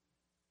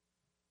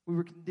 We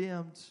were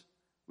condemned.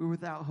 We were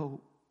without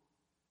hope.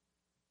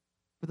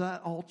 But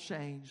that all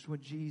changed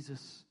when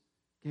Jesus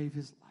gave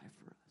his life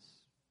for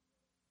us.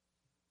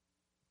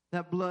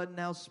 That blood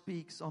now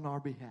speaks on our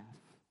behalf.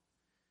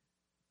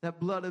 That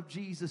blood of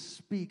Jesus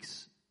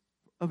speaks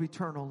of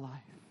eternal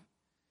life.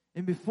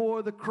 And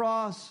before the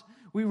cross,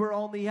 we were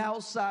on the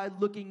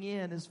outside looking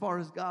in as far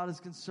as God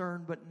is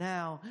concerned. But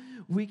now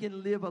we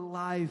can live a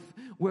life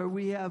where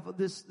we have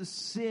this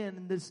sin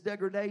and this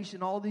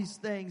degradation, all these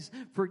things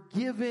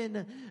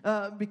forgiven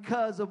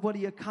because of what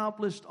he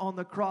accomplished on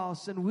the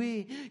cross. And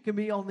we can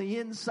be on the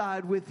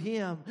inside with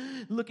him,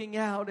 looking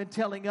out and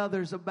telling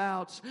others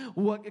about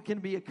what can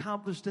be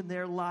accomplished in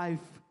their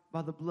life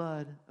by the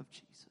blood of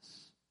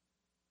Jesus.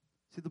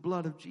 See, the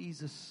blood of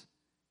Jesus,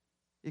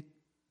 it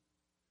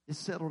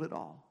settled it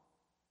all.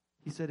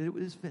 He said, it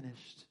is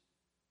finished.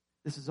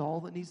 This is all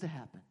that needs to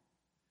happen.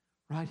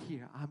 Right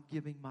here, I'm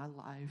giving my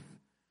life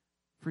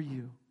for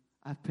you.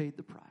 I've paid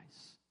the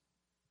price.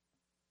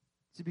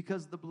 See,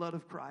 because of the blood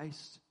of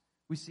Christ,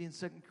 we see in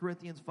 2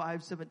 Corinthians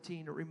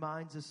 5:17, it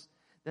reminds us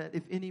that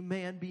if any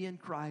man be in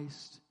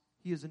Christ,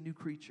 he is a new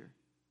creature.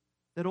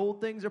 That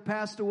old things are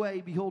passed away.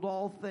 Behold,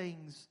 all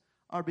things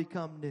are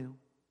become new.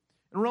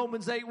 In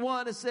Romans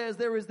 8:1, it says,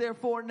 there is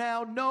therefore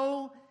now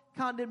no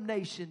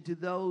condemnation to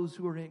those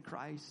who are in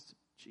Christ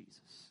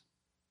Jesus.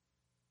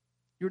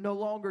 You're no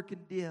longer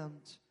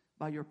condemned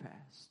by your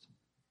past.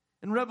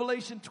 In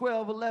Revelation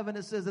 12:11,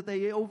 it says that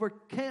they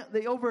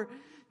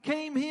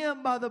overcame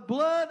him by the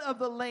blood of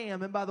the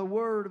Lamb and by the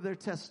word of their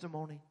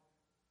testimony.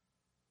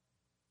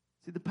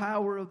 See, the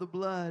power of the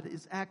blood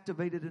is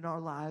activated in our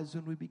lives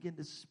when we begin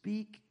to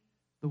speak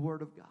the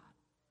word of God.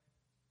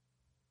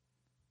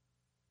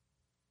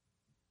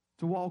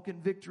 To walk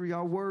in victory,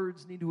 our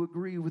words need to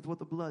agree with what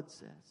the blood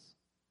says.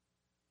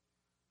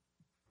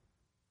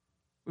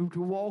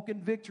 To walk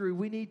in victory,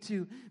 we need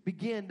to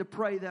begin to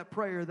pray that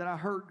prayer that I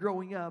heard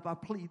growing up. I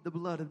plead the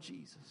blood of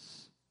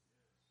Jesus.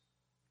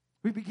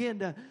 We begin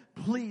to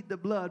plead the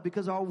blood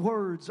because our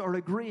words are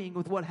agreeing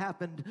with what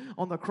happened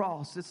on the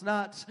cross. It's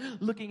not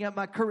looking at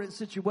my current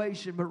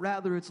situation, but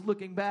rather it's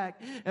looking back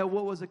at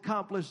what was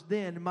accomplished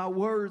then. And my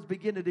words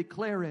begin to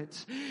declare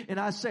it. And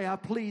I say, I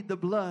plead the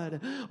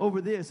blood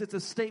over this. It's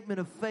a statement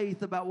of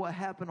faith about what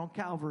happened on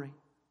Calvary.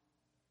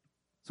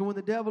 So when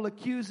the devil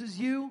accuses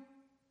you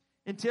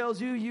and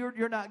tells you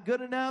you're not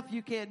good enough,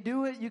 you can't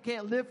do it, you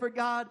can't live for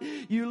God,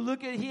 you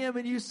look at him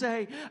and you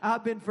say,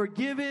 I've been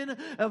forgiven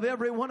of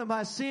every one of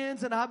my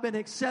sins and I've been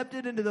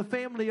accepted into the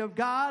family of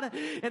God,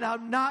 and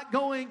I'm not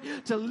going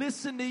to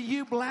listen to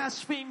you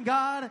blaspheme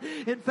God.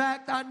 In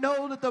fact, I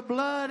know that the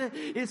blood,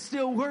 it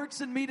still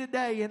works in me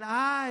today, and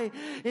I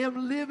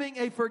am living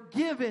a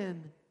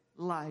forgiven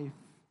life.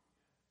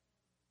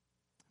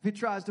 If he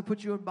tries to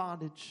put you in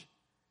bondage,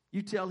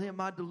 you tell him,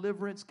 my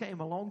deliverance came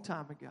a long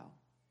time ago.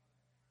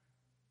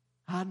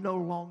 I'm no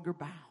longer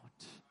bound.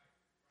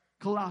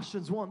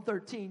 Colossians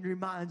 1:13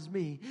 reminds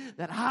me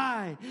that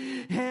I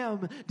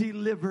am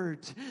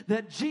delivered,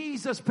 that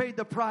Jesus paid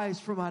the price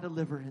for my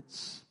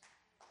deliverance.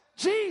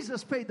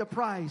 Jesus paid the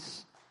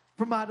price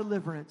for my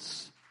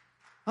deliverance.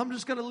 I'm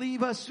just going to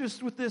leave us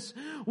just with this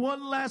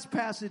one last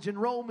passage in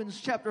Romans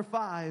chapter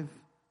 5,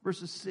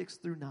 verses 6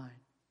 through 9. It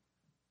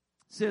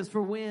says,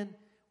 for when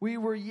we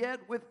were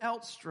yet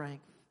without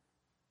strength,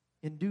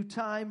 in due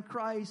time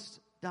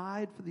Christ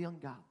died for the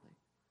ungodly.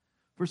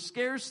 For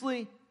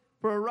scarcely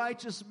for a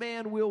righteous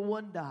man will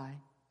one die,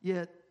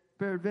 yet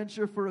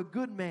peradventure for a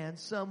good man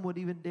some would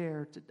even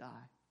dare to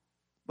die.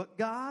 But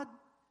God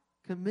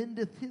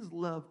commendeth his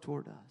love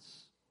toward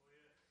us,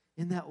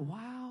 in that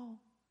while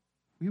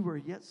we were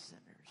yet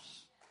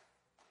sinners,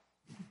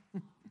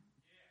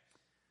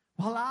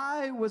 while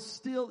I was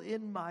still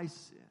in my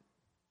sin,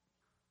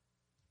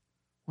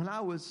 when I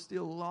was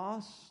still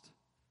lost,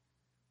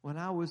 when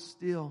I was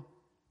still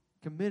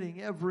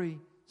committing every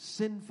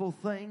sinful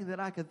thing that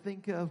I could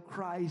think of,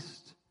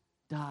 Christ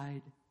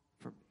died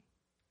for me.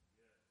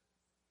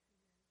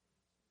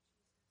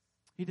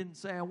 He didn't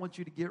say, I want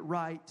you to get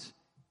right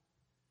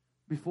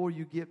before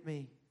you get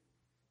me.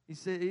 He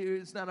said,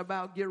 it's not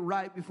about get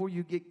right before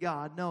you get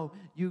God. No,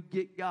 you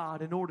get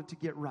God in order to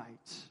get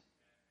right.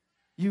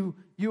 You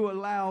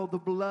allow the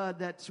blood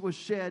that was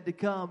shed to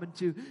come and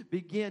to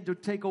begin to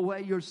take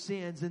away your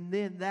sins. And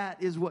then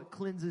that is what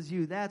cleanses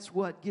you. That's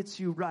what gets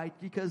you right.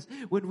 Because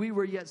when we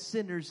were yet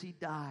sinners, he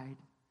died.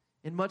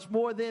 And much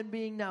more than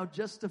being now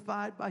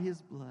justified by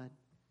his blood,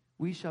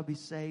 we shall be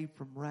saved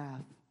from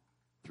wrath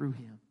through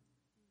him.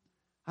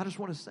 I just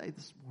want to say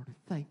this morning,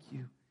 thank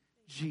you,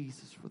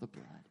 Jesus, for the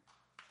blood.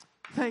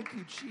 Thank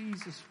you,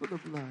 Jesus, for the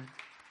blood.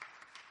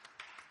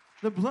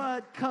 The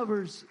blood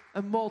covers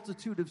a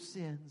multitude of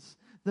sins.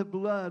 The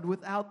blood,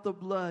 without the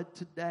blood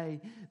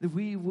today, that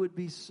we would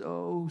be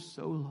so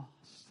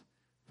lost.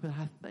 But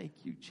I thank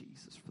you,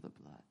 Jesus, for the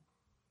blood.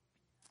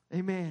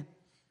 Amen.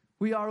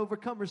 We are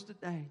overcomers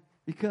today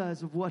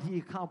because of what he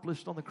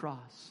accomplished on the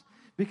cross.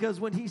 Because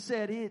when he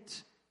said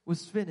it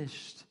was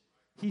finished,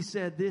 he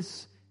said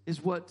this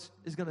is what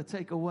is going to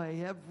take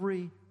away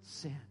every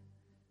sin.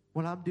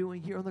 What I'm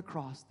doing here on the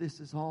cross, this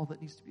is all that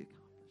needs to be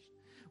accomplished.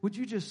 Would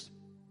you just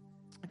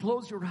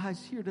close your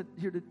eyes here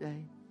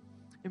today?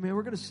 Amen.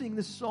 We're going to sing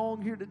this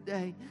song here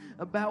today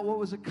about what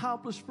was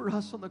accomplished for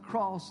us on the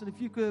cross. And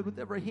if you could, with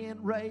every hand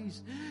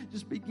raised,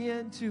 just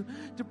begin to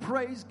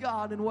praise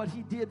God and what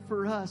he did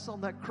for us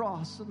on that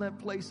cross, in that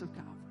place of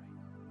Calvary.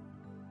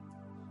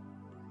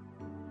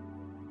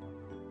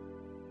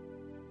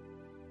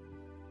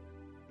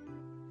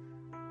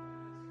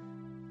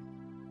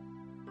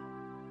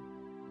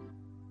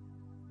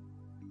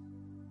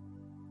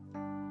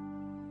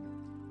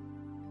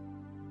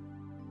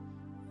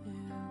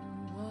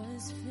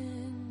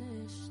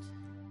 Finished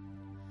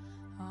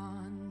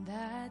on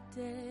that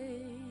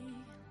day.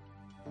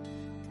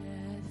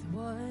 Death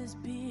was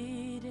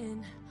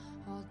beaten,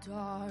 all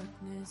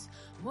darkness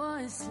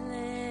was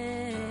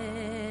slain,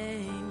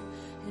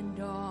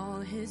 and all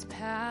his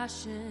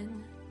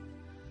passion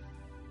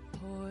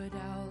poured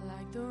out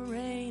like the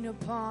rain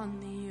upon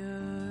the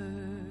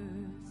earth.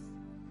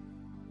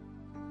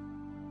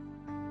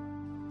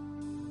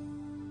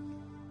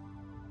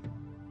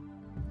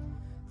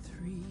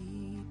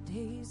 3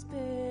 days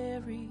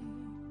buried,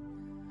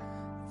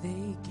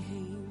 they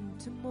came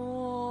to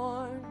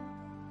mourn.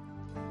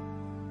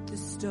 The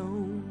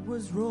stone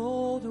was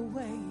rolled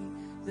away,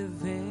 the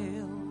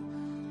veil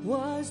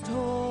was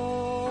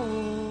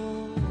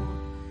torn.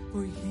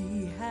 For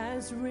he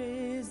has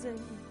risen,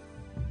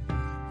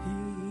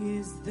 he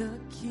is the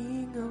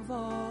King of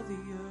all the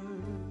earth.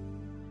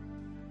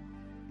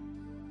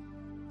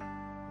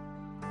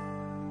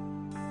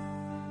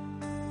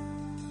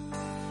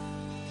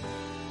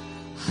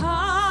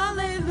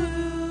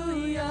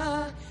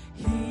 Hallelujah,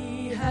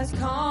 he has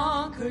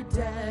conquered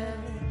death.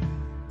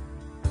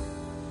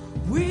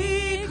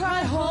 We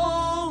cry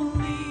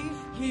holy,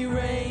 he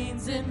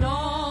reigns in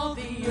all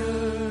the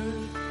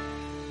earth.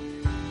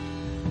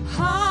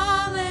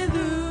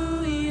 Hallelujah,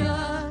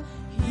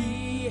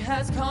 he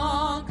has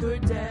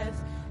conquered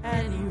death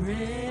and he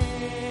reigns.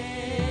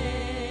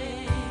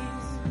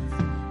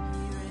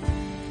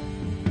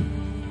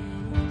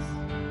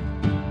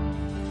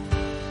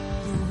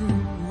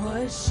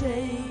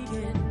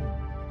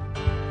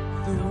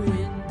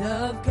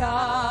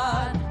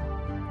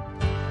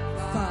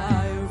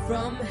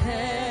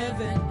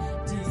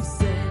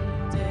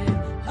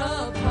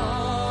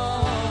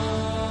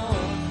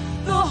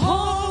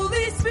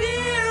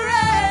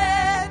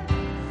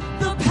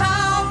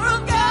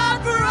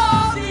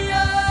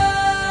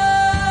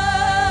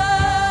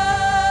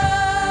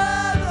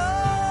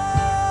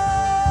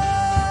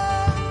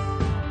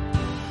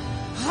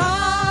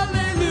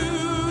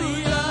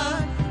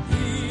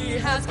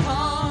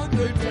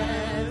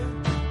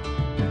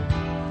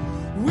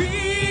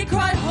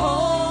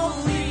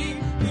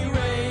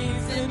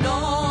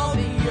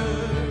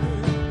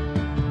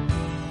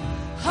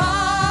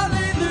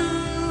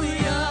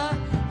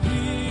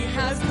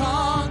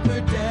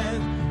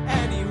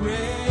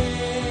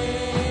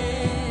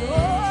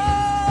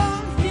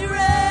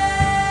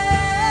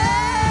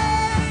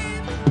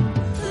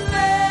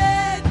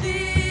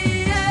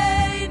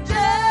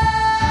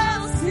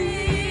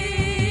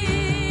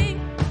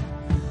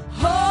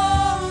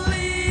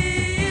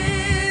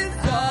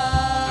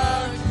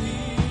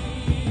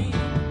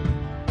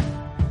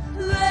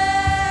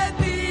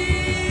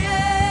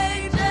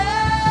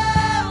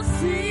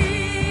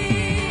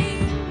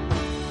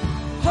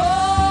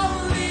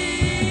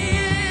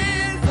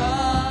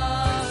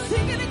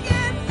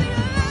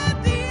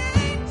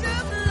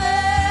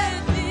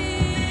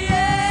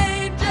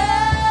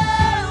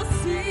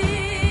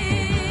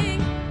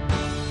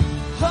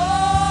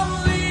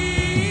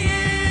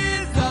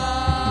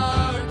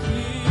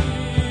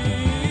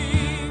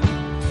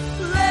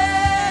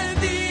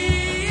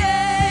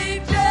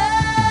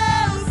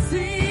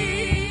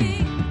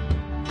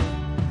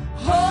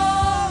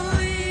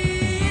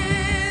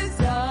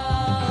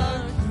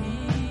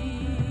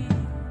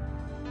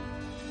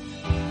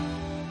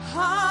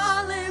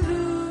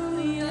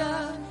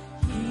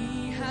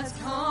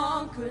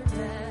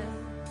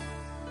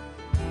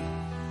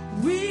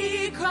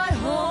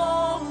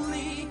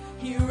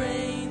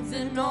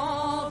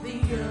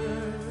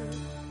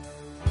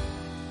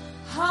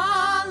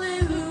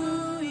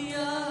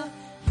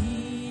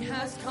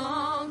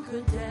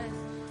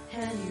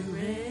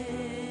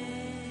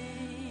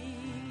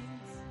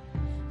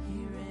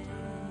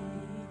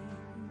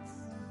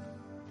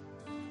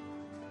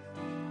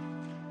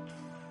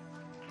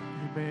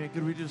 Amen.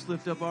 Could we just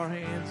lift up our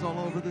hands all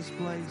over this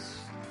place?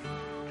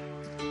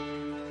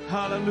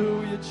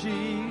 Hallelujah,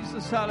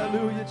 Jesus.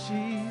 Hallelujah,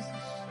 Jesus.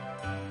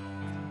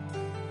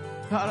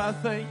 God, I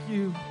thank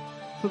you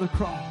for the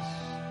cross.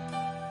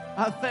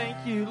 I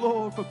thank you,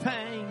 Lord, for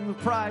paying the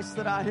price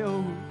that I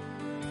owe.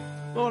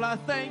 Lord, I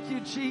thank you,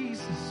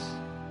 Jesus,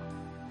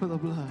 for the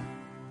blood.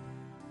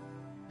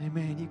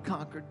 Amen. You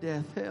conquered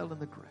death, hell,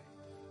 and the grave.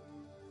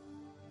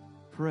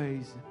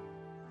 Praise Him.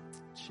 In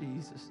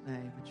Jesus'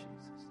 name, in Jesus' name.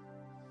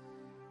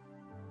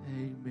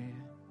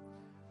 Amen.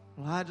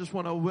 Well, I just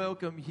want to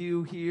welcome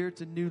you here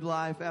to New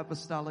Life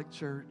Apostolic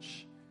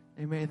Church.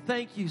 Amen.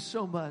 Thank you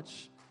so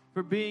much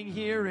for being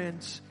here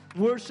and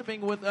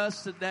worshiping with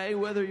us today,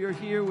 whether you're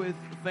here with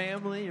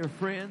family or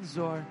friends,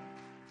 or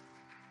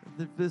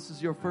if this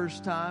is your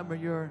first time or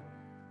you're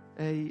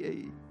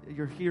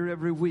here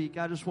every week.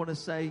 I just want to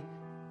say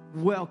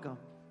welcome.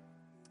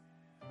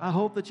 I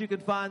hope that you can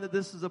find that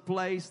this is a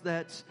place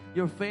that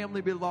your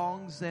family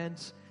belongs,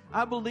 and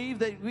I believe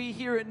that we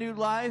here at New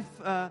Life,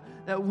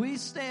 that we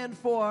stand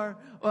for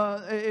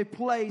a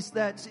place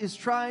that is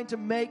trying to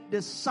make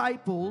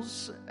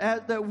disciples,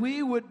 that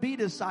we would be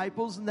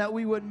disciples and that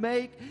we would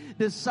make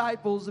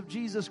disciples of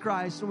Jesus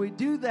Christ. And we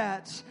do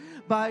that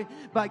by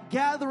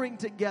gathering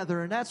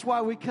together. And that's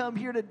why we come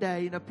here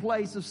today in a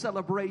place of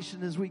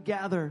celebration as we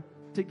gather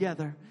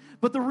together.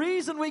 But the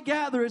reason we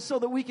gather is so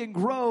that we can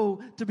grow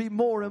to be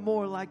more and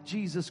more like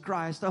Jesus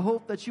Christ. I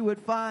hope that you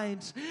would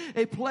find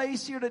a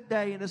place here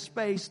today and a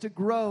space to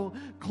grow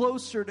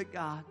closer to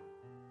God.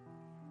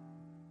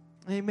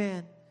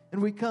 Amen.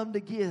 And we come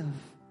to give.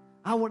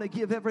 I want to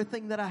give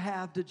everything that I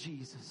have to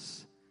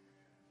Jesus.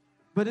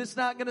 But it's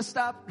not going to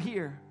stop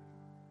here.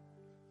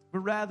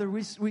 But rather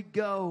we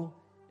go,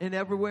 and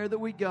everywhere that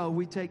we go,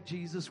 we take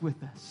Jesus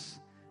with us.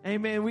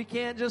 Amen. We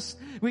can't just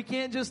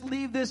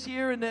leave this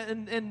here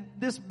in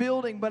this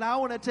building, but I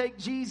want to take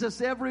Jesus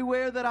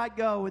everywhere that I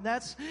go. And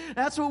that's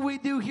what we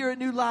do here at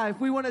New Life.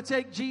 We want to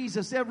take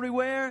Jesus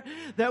everywhere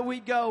that we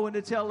go and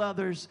to tell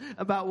others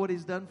about what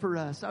He's done for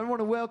us. I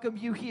want to welcome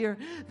you here.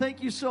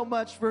 Thank you so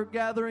much for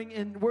gathering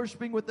and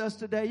worshiping with us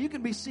today. You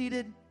can be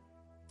seated.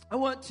 I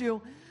want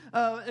to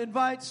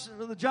invite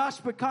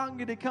Josh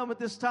Pakonga to come at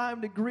this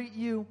time to greet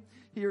you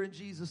here in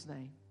Jesus'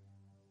 name.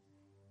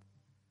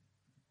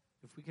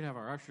 If we could have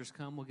our ushers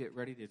come, we'll get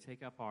ready to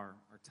take up our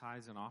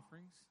tithes and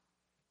offerings.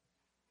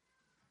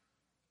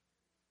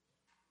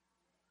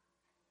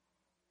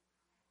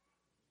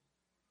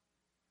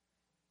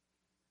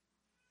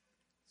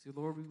 So,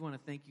 Lord, we want to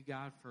thank you,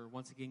 God, for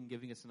once again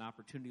giving us an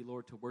opportunity,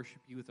 Lord, to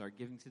worship you with our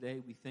giving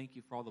today. We thank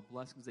you for all the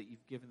blessings that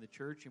you've given the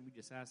church, and we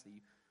just ask that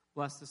you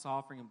bless this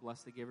offering and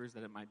bless the givers,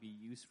 that it might be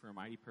used for a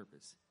mighty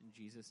purpose. In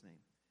Jesus' name.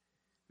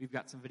 We've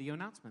got some video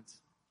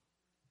announcements.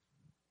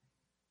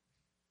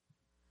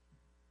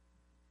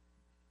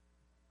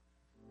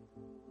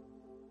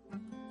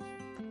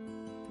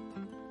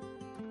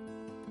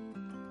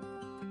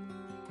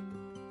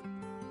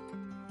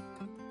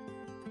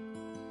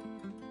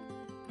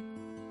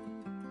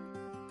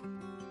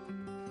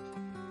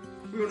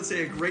 We want to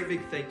say a great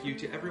big thank you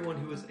to everyone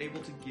who was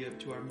able to give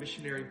to our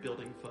missionary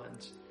building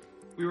fund.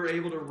 We were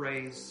able to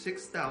raise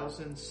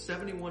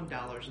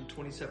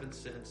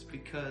 $6,071.27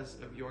 because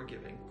of your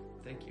giving.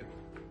 Thank you.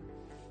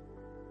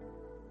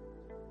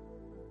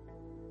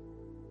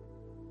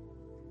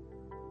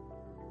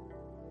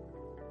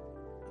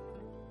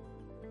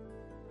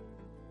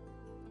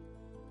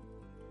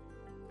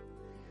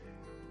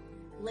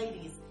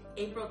 Ladies,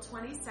 April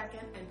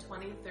 22nd and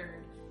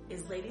 23rd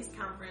is Ladies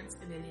Conference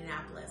in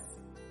Indianapolis.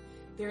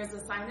 There is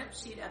a sign-up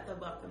sheet at the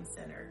Welcome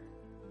Center.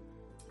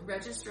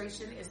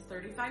 Registration is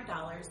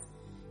 $35.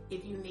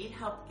 If you need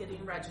help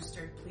getting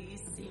registered,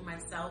 please see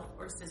myself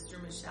or Sister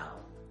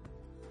Michelle.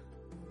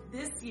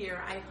 This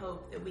year, I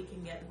hope that we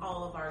can get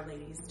all of our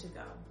ladies to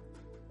go.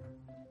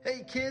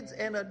 Hey kids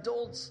and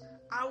adults,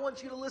 I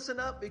want you to listen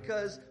up,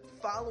 because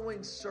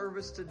following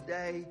service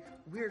today,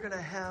 we're going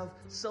to have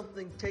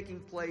something taking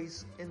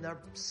place in the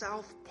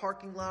south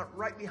parking lot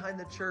right behind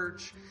the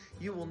church.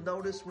 You will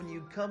notice when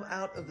you come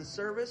out of the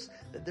service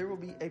that there will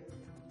be a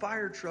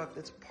fire truck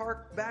that's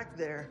parked back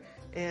there.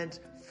 And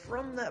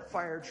from that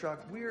fire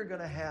truck, we are going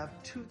to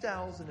have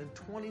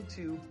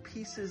 2022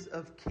 pieces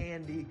of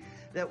candy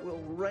that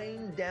will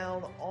rain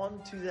down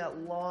onto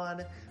that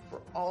lawn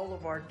for all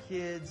of our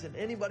kids and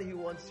anybody who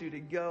wants to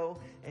go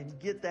and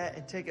get that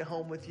and take it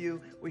home with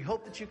you. We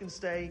hope that you can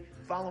stay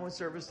following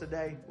service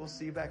today. We'll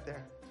see you back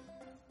there.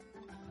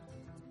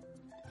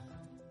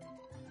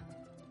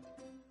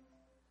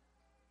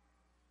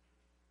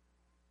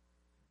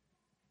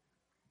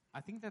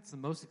 I think that's the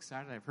most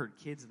excited I've heard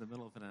kids in the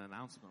middle of an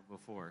announcement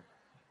before.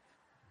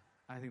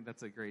 I think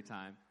that's a great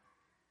time.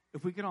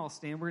 If we can all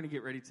stand, we're going to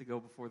get ready to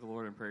go before the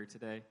Lord in prayer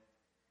today.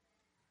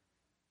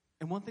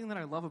 And one thing that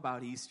I love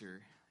about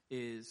Easter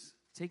is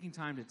taking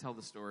time to tell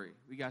the story.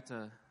 We got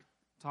to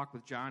talk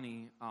with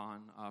Johnny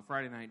on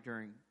Friday night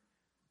during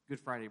Good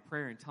Friday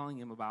prayer and telling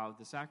him about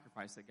the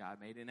sacrifice that God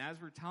made. And as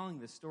we're telling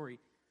this story,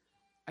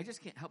 I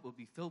just can't help but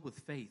be filled with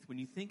faith. When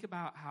you think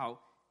about how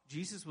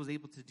Jesus was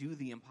able to do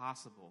the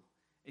impossible,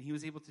 and he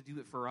was able to do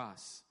it for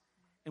us.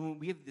 And when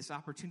we have this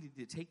opportunity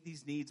to take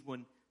these needs,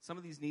 when some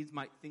of these needs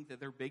might think that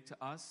they're big to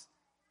us,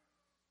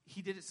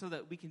 he did it so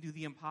that we can do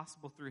the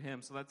impossible through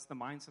him. So that's the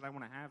mindset I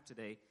want to have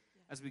today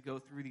as we go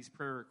through these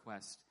prayer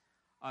requests.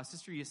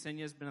 Sister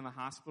Yesenia has been in the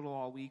hospital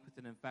all week with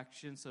an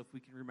infection, so if we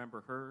can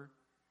remember her.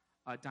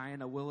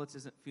 Diana Willits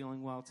isn't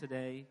feeling well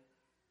today.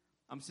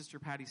 Sister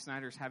Patty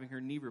Snyder is having her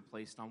knee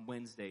replaced on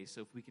Wednesday,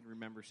 so if we can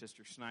remember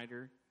Sister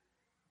Snyder.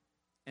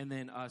 And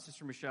then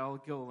Sister Michelle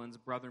Gilliland's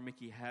brother,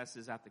 Mickey Hess,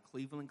 is at the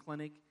Cleveland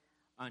Clinic,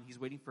 and he's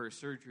waiting for a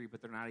surgery,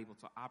 but they're not able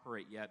to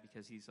operate yet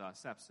because he's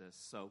sepsis.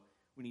 So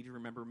we need to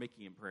remember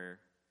Mickey in prayer.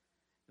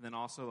 And then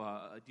also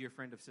a dear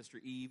friend of Sister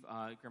Eve,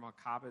 Grandma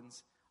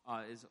Cobbins,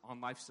 is on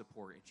life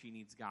support, and she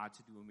needs God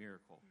to do a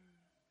miracle.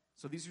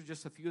 So these are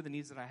just a few of the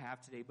needs that I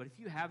have today. But if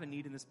you have a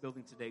need in this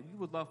building today, we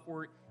would love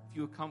for it if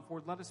you would come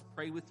forward. Let us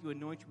pray with you,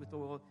 anoint you with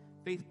oil,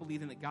 faith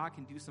believing that God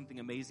can do something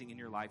amazing in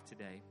your life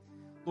today.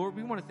 Lord,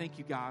 we want to thank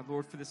you, God,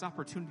 Lord, for this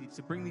opportunity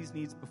to bring these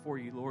needs before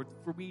you, Lord,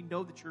 for we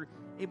know that you're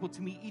able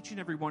to meet each and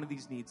every one of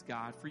these needs,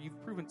 God, for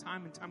you've proven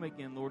time and time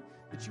again, Lord,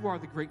 that you are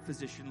the great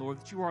physician,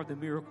 Lord, that you are the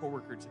miracle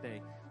worker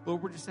today.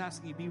 Lord, we're just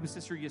asking you to be with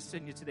Sister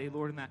Yesenia today,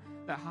 Lord, in that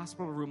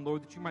hospital room,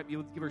 Lord, that you might be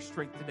able to give her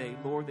strength today,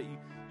 Lord, that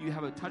you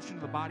have a touch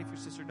into the body for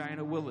Sister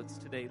Diana Willits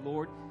today,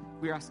 Lord.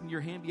 We're asking your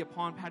hand be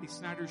upon Patty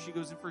Snyder as she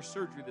goes in for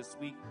surgery this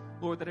week.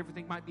 Lord, that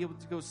everything might be able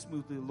to go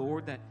smoothly,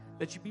 Lord,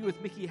 that you be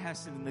with Mickey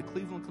Hessen in the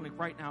Cleveland Clinic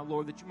right now,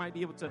 Lord, that you might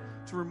be able to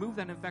remove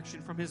that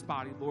infection from his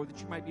body, Lord,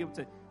 that you might be able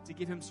to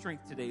give him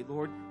strength today,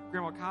 Lord.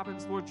 Grandma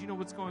Cobbins, Lord, you know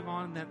what's going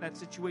on in that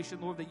situation,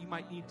 Lord, that you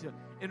might need to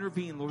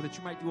intervene, Lord, that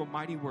you might do a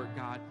mighty work,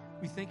 God.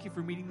 We thank you for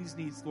meeting these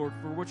needs, Lord,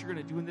 for what you're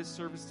going to do in this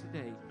service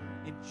today.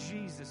 In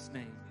Jesus'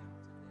 name.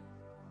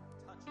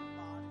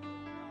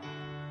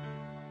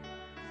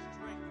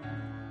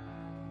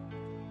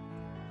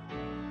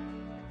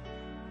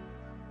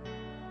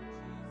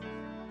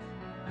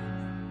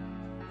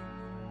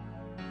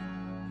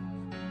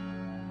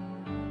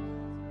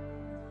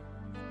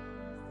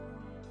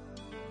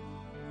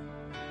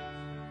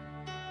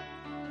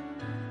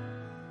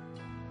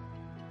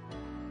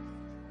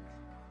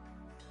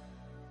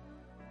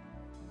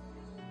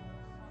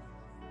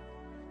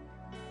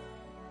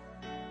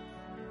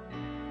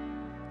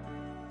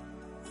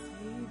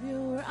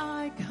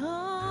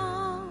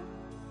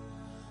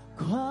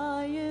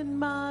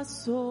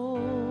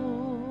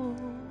 soul,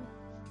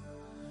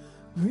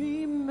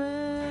 remember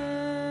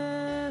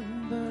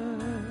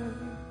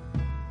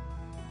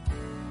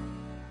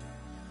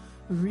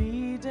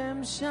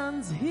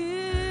redemption's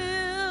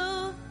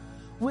hill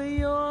where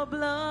your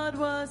blood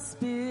was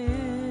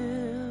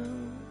spilled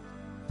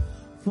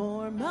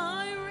for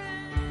my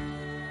ransom.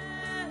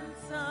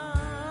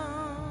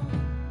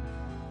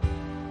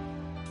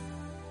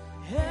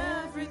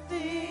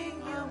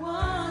 Everything I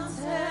once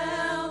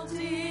held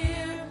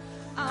dear,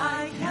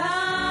 I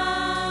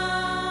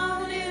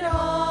count it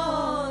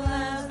all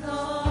as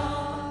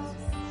lost.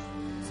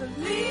 So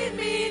lead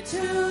me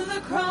to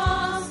the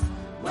cross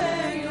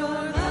where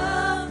your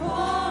love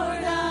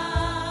poured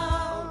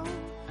out.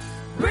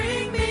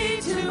 Bring me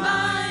to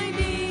my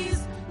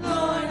knees,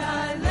 Lord,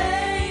 I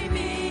lay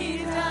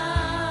me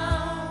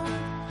down.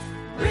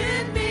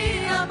 Rid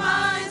me of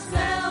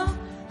myself,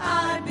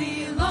 I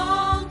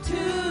belong to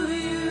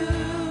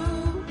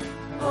you.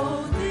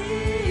 Oh,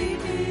 lead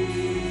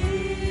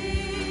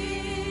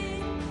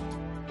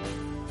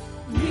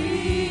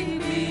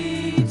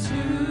me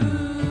to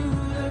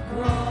the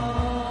cross.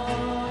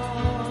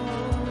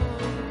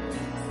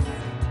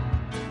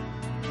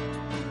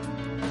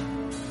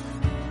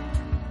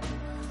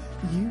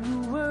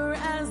 You were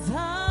as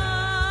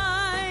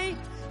I,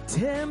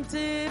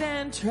 tempted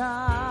and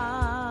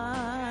tried,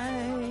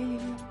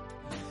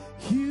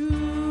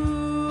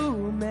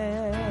 human.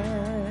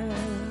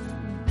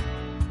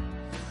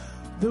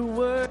 The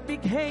Word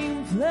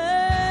became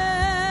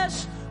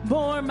flesh,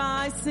 bore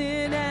my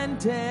sin and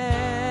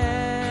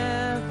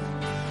death.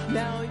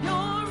 Now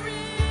you're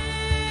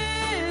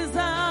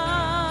risen.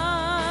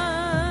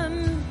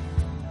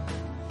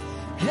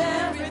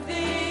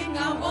 Everything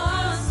I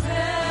once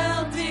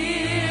held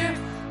dear,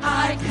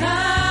 I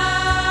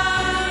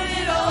count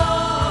it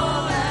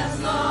all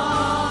as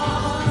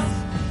lost.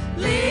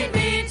 Lead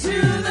me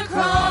to the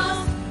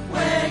cross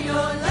where your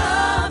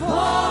love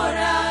poured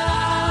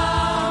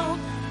out.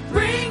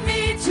 Bring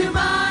me to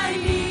my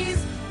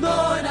knees,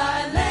 Lord,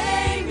 I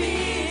lay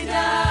me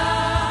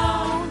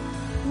down.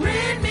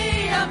 Rid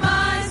me of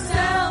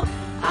myself,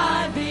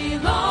 I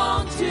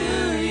belong to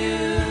you.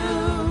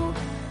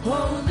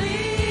 Oh,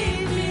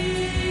 lead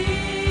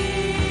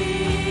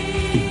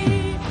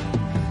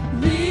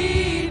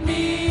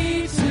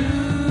me to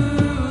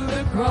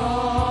the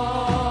cross,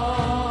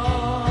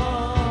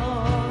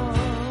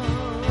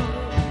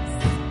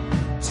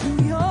 to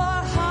your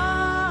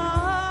heart,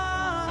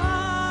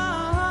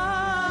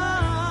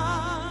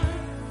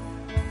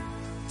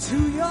 to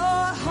your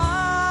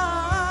heart.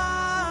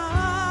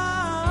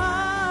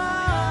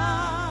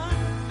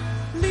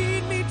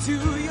 Lead me to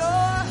your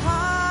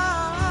heart.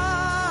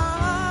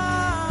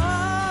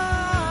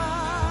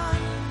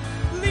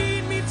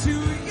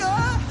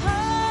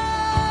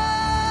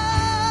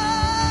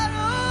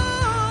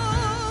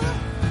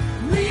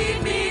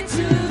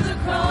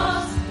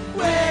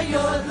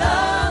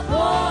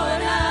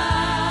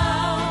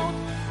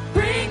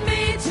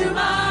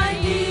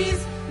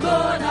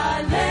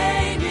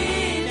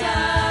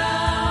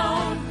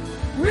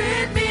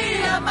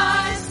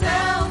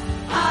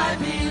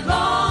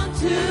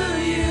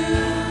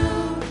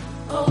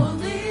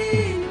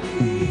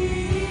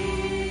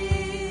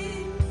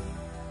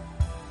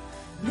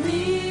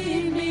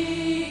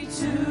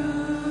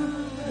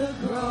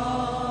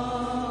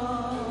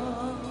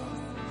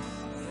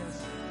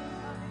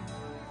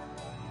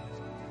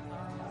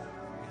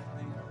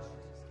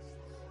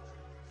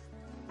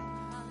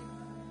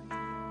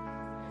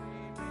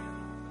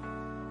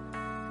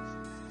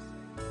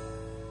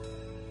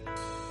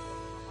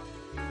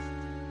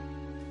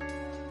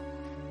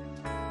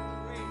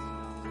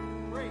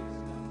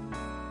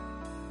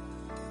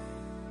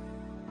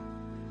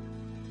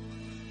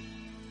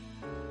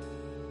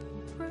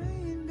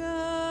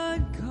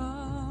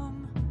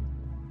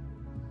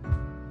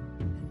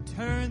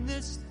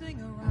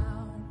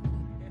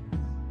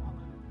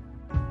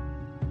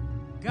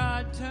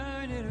 God,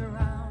 turn it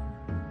around.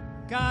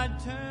 God,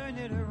 turn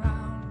it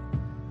around.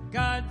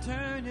 God,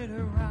 turn it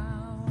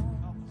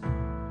around.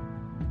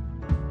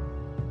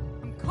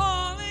 I'm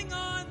calling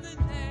on the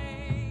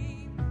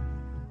name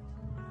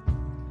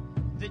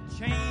that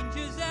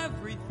changes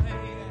everything.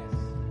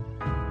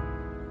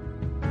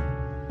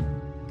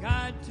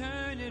 God,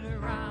 turn it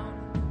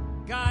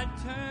around. God,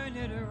 turn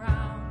it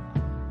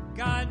around.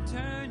 God,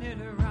 turn it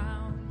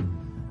around.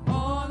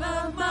 All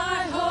of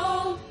my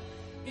hope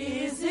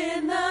is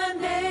in the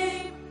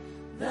name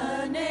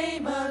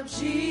of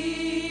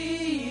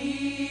Jesus.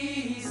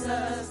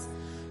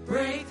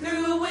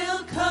 Breakthrough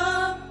will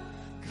come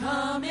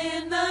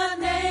in the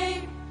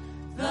name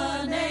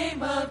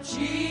of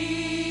Jesus.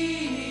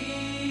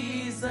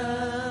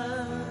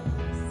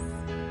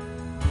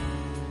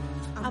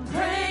 I'm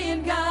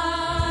praying,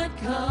 God,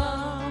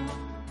 come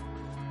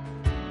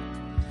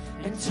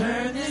and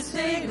turn this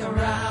thing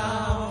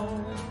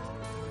around.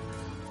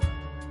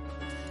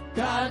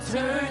 God,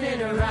 turn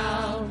it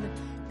around.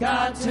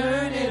 God,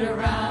 turn it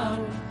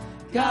around.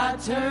 God,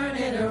 turn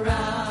it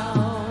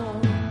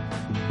around.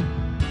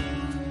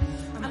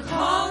 I'm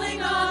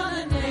calling on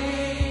the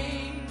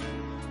name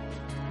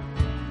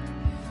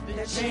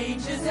that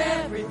changes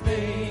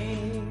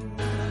everything.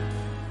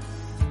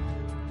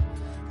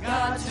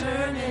 God,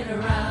 turn it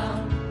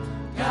around.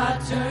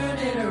 God, turn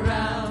it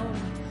around.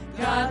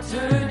 God,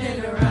 turn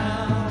it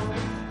around.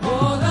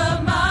 All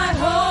of my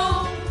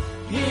hope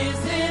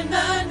is in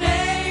the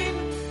name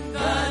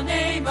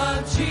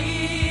of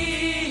Jesus.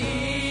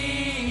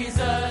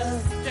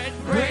 That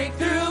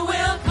breakthrough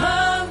will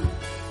come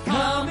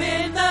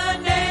in the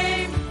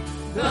name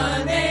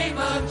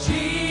of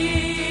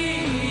Jesus.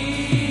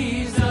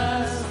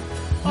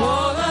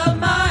 All of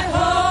my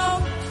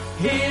hope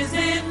is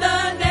in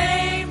the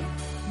name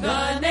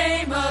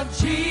of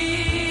Jesus.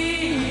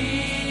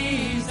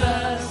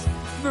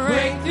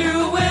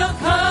 Breakthrough will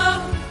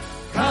come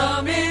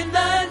in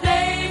the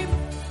name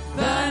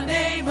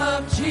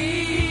of Jesus.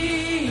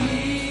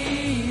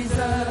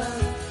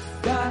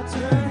 God,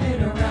 turn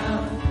it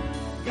around.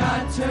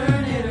 God,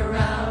 turn it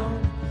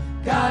around.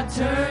 God,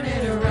 turn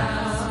it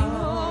around.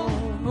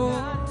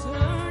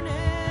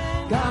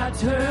 God,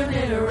 turn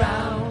it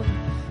around.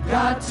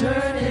 God,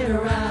 turn it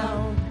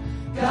around.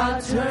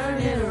 God,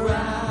 turn it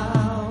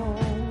around.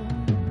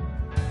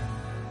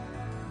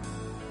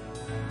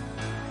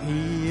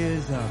 He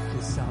is up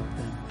to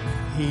something.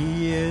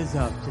 He is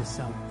up to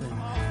something.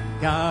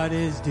 God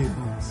is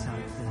doing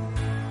something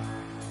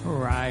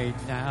right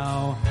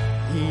now.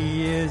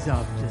 He is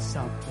up to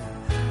something.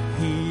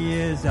 He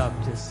is up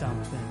to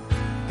something.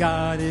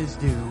 God is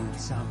doing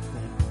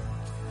something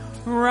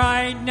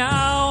right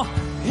now.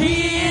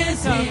 He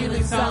is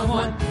healing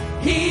someone.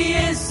 He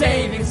is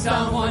saving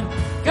someone.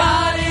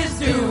 God is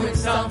doing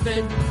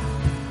something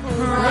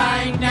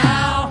right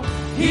now.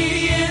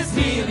 He is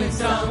healing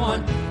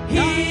someone.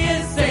 He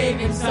is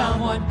saving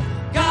someone.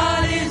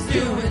 God is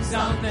doing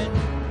something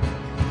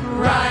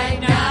right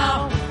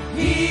now.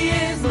 He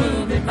is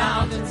moving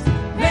mountains,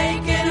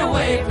 making a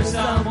way for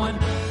someone.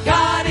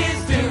 God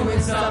is doing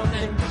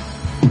something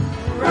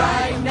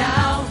right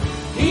now.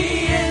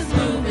 He is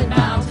moving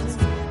mountains,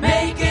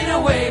 making a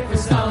way for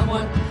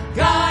someone.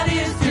 God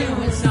is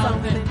doing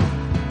something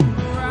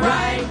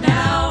right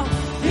now.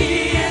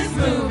 He is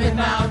moving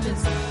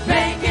mountains,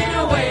 making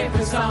a way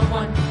for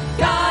someone.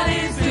 God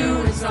is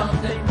doing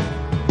something.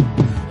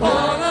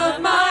 All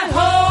of my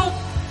hope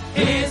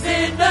is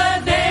in the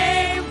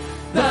name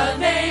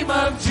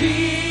of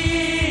Jesus.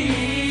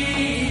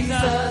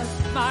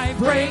 My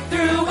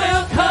breakthrough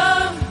will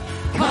come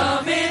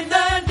in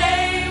the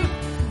name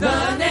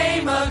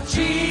of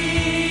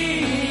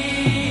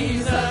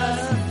Jesus.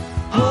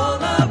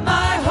 All of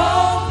my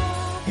hope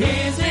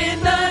is in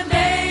the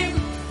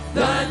name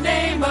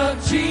of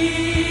Jesus.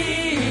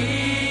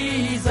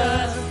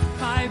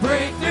 My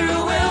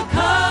breakthrough will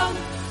come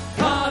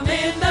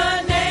in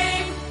the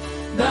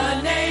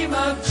name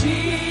of Jesus.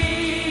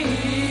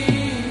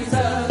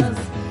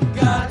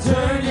 God,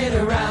 turn it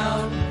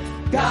around.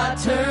 God,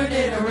 turn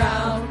it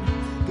around.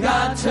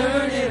 God,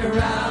 turn it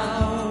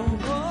around.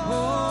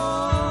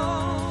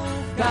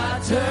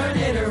 God, turn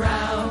it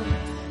around.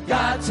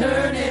 God,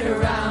 turn it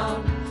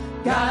around.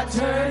 God,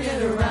 turn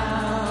it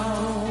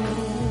around.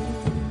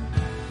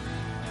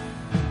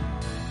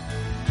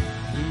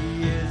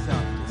 He is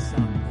up to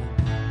something.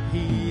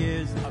 He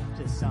is up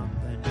to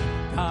something.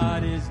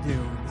 God is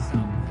doing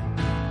something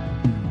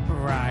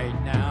right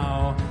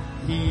now.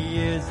 He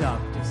is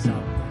up to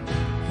something.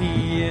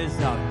 He is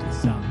up to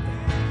something.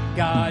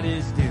 God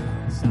is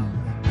doing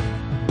something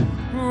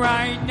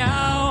right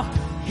now.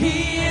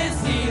 He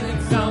is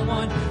healing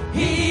someone.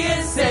 He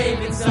is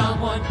saving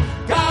someone.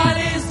 God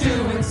is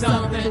doing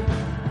something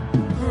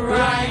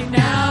right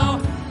now.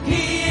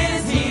 He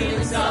is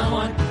healing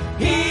someone.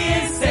 He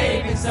is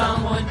saving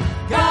someone.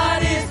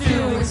 God is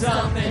doing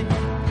something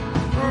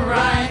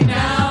right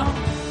now.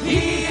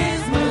 He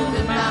is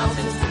moving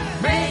mountains,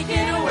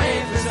 making a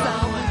way for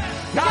someone.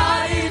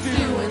 God is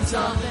doing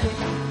something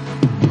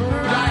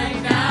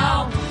right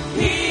now.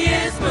 He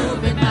is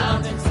moving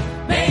mountains,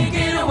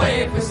 making a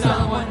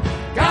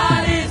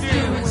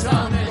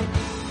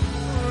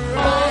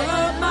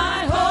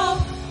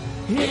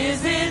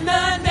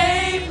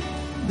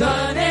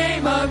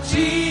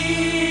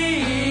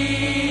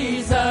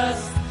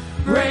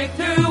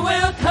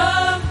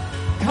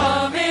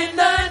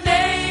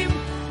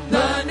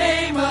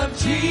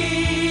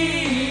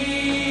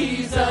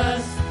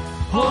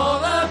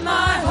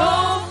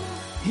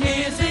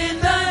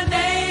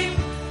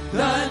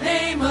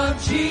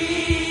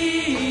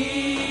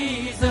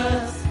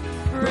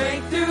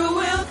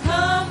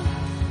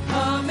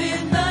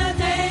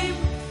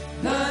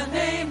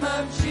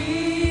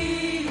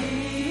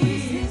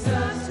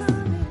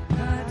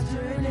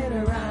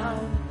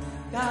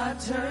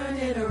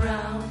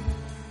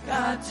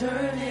God,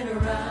 turn it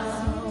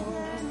around.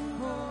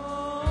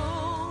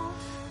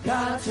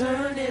 God,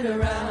 turn it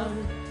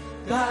around.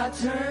 God,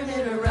 turn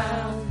it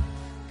around.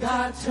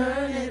 God,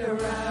 turn it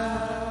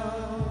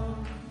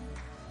around.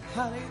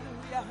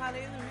 Hallelujah,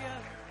 hallelujah.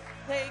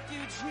 Thank you,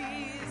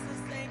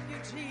 Jesus. Thank you,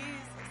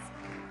 Jesus.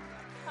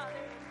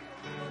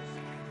 Hallelujah.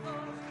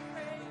 Lord,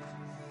 praise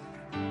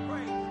you.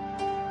 Praise you.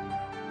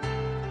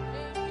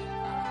 Thank you,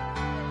 God.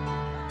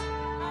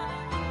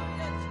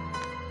 Hallelujah.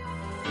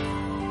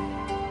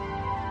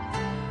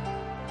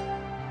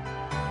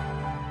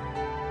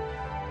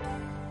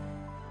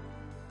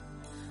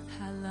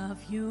 I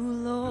love you,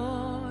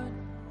 Lord.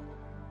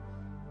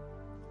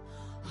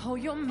 Oh,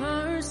 your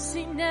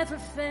mercy never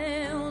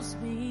fails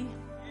me.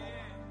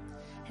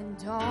 And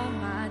all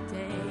my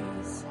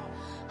days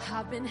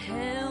I've been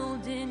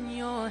held in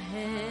your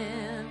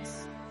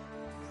hands.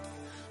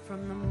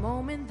 From the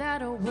moment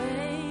that I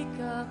wake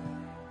up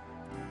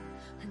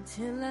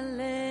until I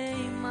lay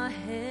my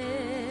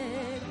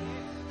head,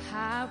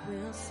 I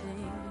will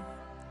sing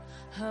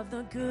of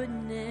the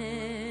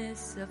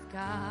goodness of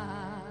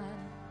God.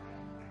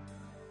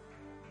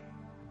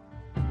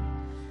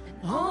 And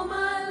all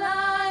my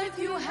life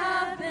you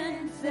have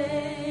been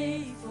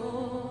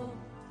faithful.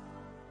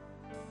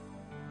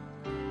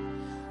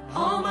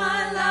 All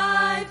my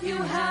life you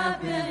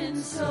have been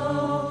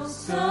so,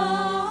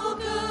 so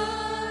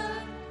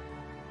good.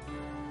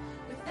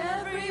 With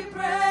every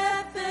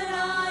breath that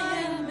I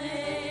am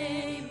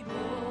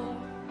able,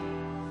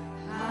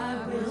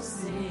 I will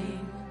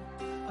sing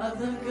of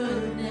the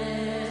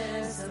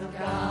goodness of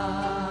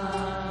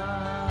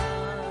God.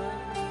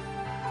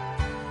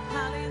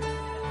 Hallelujah.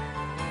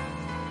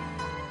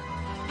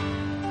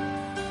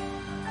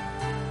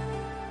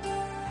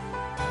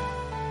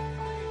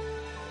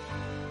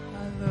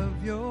 I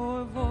love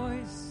your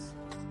voice,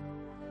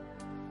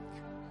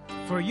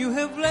 for you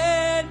have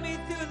led me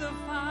through the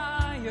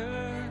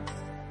fire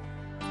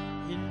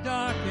in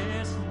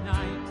darkest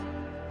night.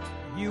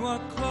 You are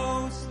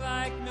close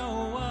like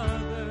no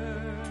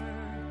other.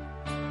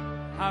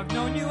 I've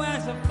known you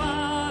as a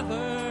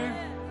father.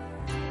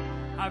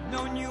 I've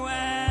known you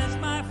as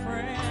my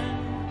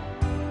friend.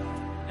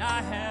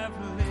 I have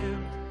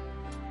lived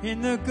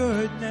in the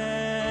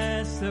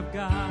goodness of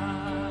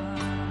God.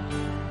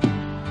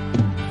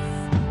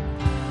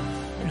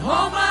 And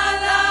all my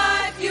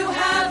life you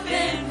have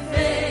been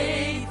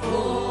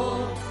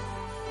faithful.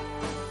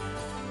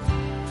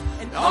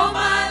 And all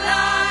my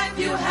life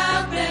you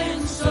have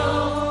been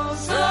so,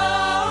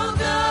 so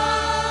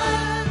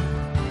good.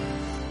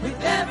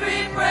 With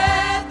every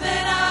breath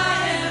that I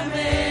am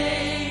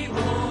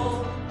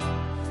able,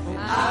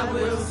 I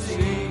will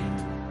sing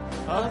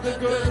of the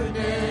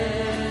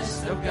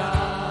goodness of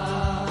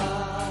God.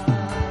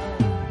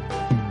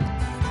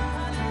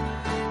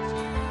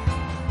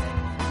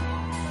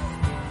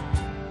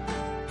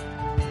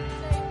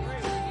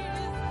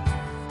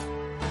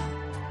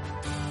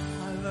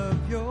 I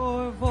love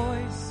your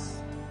voice,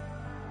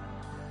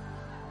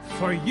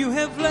 for you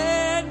have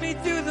led me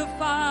through the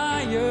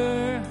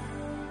fire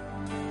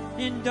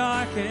in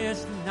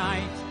darkest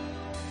night.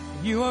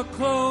 You are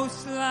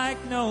close like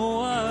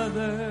no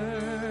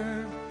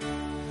other.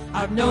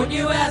 I've known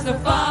you as a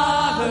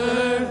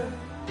father.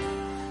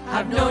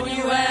 I've known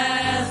you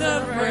as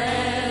a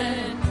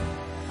friend.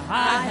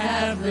 I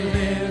have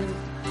lived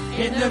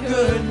in the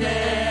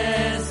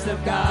goodness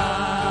of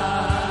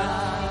God.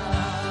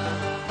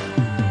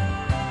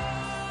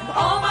 And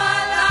all my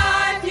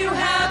life you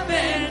have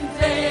been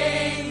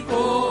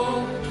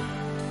faithful.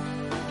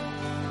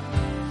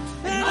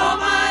 And all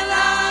my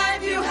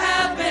life you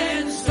have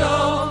been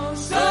so,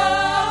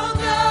 so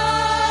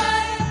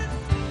good.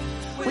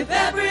 With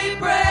every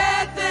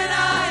breath that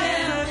I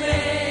am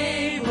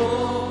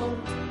able,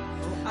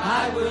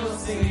 I will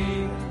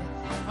sing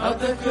of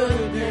the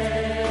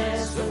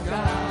goodness of God.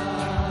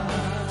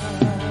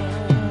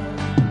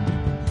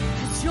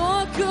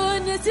 Your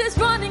goodness is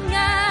running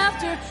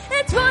after,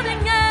 it's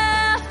running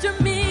after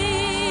me.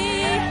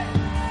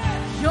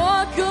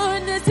 Your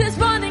goodness is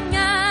running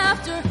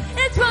after,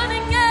 it's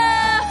running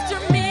after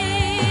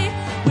me.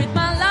 With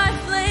my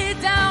life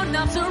laid down,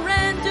 I'm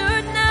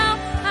surrendered now.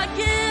 I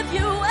give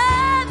you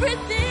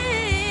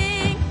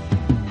everything.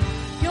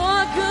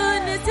 Your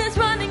goodness is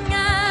running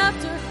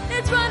after,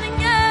 it's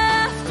running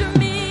after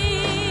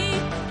me.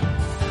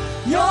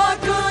 Your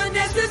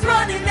goodness is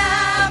running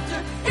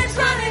after, it's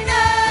running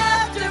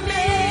after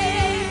me.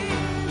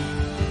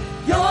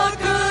 Your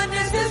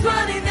goodness is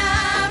running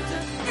after,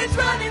 it's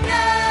running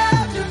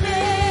after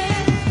me.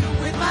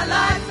 With my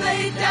life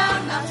laid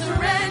down, I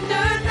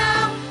surrender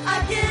now. I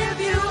give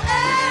you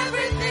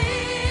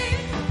everything.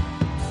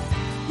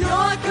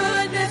 Your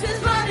goodness is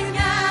running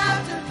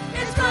after,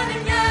 it's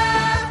running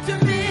after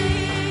me.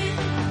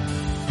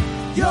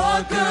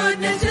 Your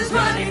goodness is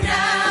running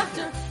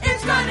after,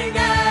 it's running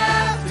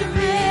after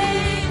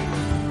me.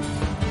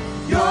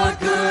 Your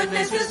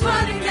goodness is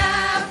running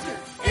after,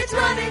 it's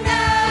running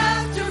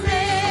after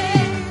me.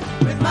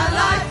 With my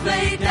life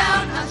laid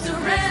down, I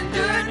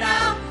surrender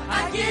now.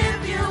 I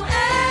give you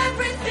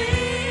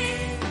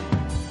everything.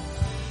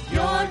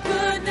 Your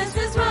goodness goodness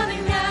is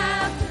running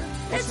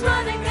after, it's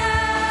running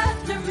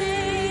after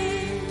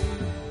me.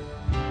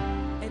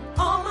 And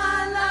all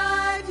my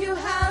life you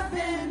have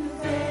been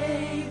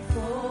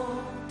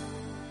faithful.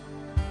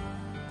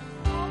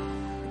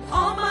 And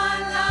all my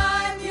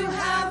life you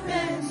have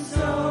been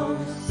so,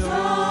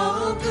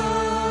 so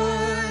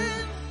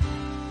good.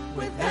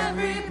 With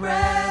every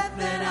breath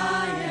that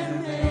I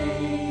am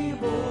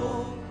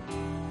able,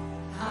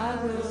 I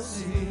will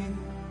sing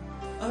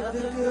of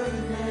the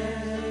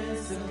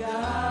goodness of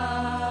God.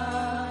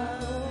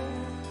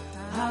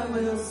 I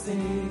will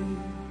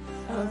sing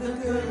of the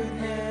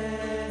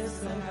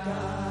goodness of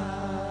God.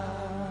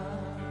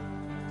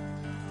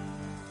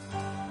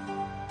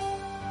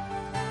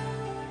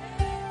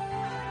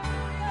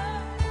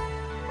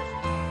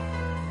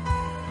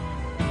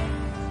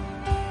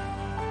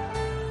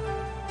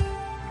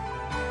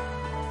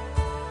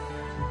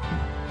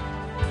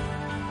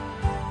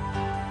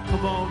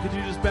 Come on, could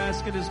you just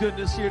bask in His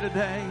goodness here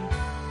today?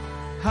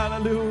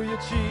 Hallelujah,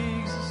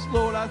 Jesus.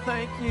 Lord, I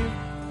thank you.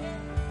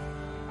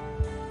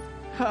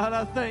 God,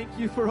 I thank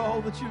you for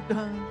all that you've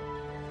done.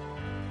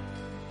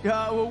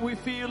 God, what we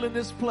feel in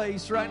this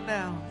place right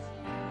now,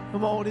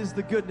 come on, is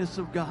the goodness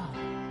of God.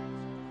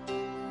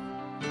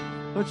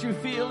 What you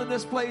feel in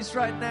this place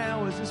right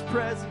now is His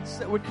presence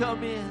that would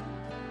come in.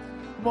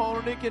 Come on,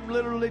 and it can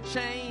literally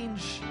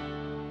change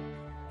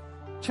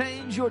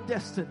your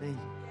destiny.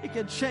 It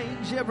can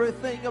change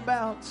everything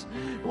about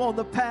on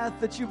the path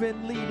that you've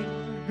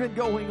been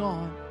going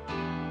on.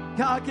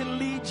 God can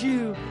lead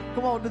you,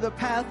 come on, to the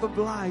path of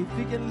life.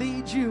 He can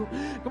lead you,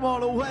 come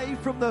on, away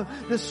from the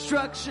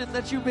destruction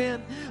that you've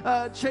been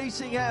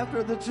chasing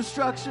after, the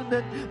destruction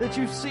that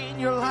you've seen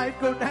your life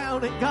go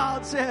down. And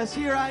God says,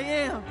 here I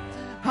am.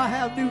 I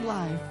have new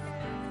life.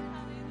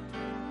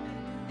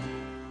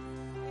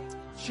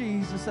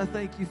 Jesus, I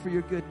thank you for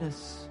your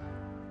goodness.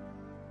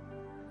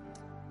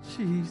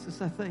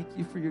 Jesus, I thank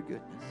you for your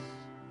goodness.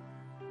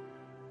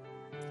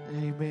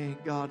 Amen.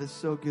 God is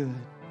so good.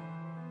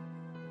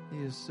 He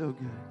is so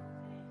good.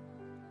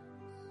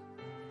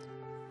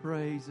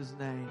 Praise His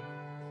name.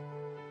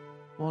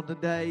 Well,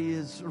 today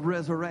is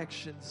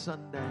Resurrection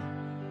Sunday.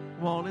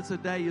 Well, it's a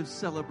day of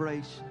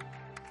celebration.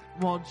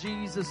 Well,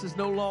 Jesus is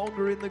no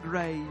longer in the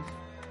grave.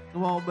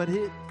 Well, but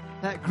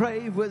that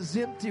grave was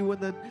empty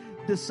when the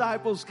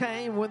disciples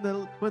came, when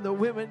the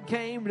women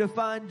came to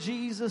find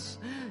Jesus,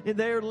 and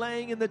they're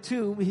laying in the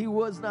tomb. He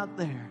was not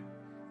there.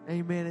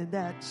 Amen. And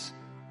that's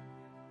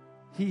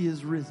He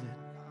is risen.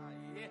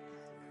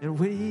 And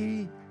when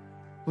He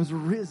was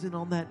risen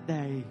on that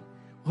day,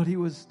 what He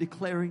was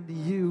declaring to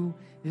you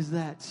is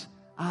that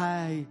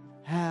I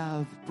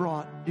have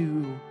brought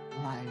new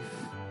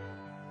life.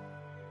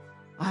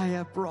 I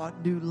have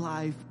brought new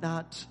life,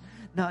 not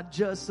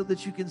just so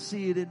that you can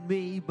see it in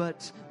me,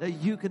 but that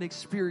you can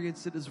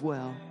experience it as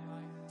well.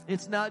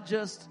 It's not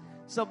just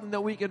something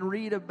that we can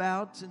read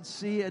about and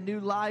see a new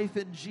life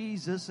in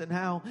Jesus and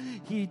how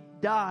He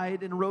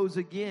died and rose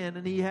again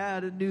and He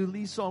had a new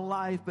lease on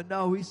life. But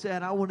no, He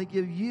said, I want to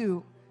give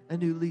you a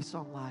new lease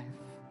on life.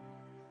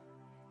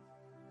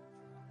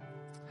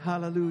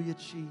 Hallelujah,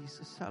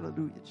 Jesus.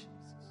 Hallelujah, Jesus.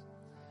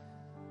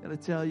 I got to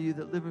tell you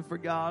that living for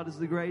God is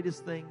the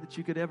greatest thing that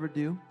you could ever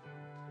do.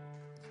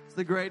 It's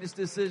the greatest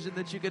decision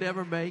that you could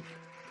ever make.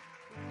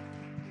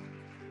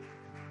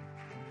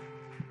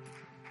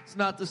 It's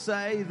not to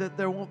say that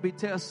there won't be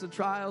tests and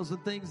trials and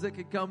things that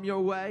could come your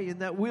way and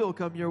that will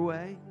come your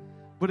way,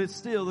 but it's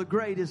still the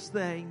greatest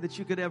thing that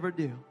you could ever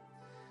do.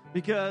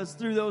 Because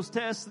through those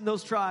tests and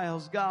those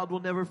trials, God will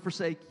never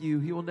forsake you.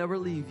 He will never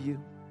leave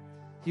you.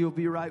 He will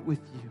be right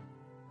with you.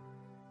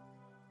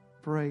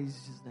 Praise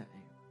His name.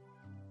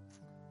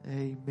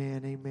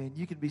 Amen, amen.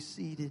 You can be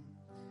seated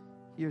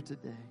here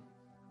today.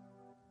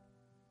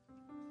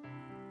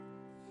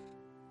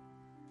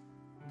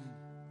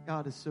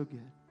 God is so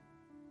good.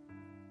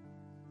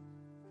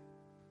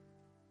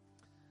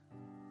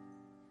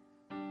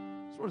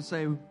 Just want to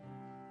say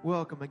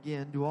welcome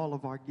again to all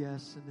of our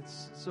guests. And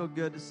it's so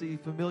good to see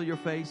familiar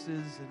faces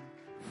and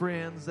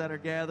friends that are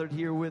gathered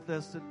here with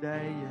us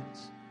today. And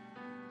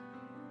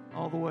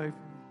all the way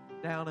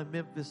from down in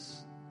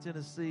Memphis,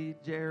 Tennessee,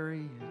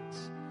 Jerry.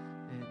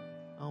 And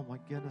oh my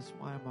goodness,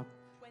 why am I...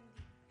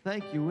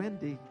 Thank you,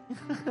 Wendy.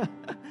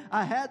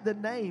 I had the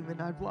name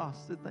and I've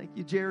lost it. Thank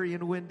you, Jerry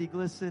and Wendy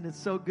Glisson. It's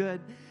so good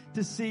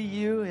to see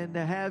you and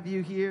to have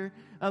you here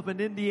up in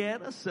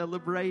Indiana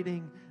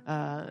celebrating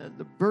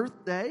the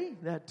birthday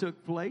that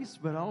took place,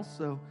 but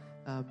also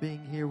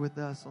being here with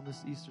us on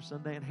this Easter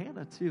Sunday. And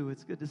Hannah, too.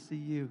 It's good to see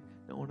you.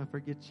 Don't want to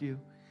forget you.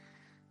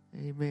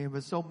 Amen.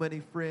 But so many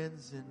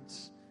friends and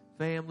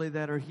family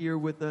that are here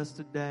with us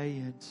today.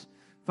 And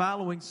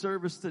following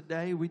service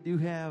today, we do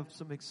have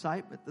some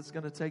excitement that's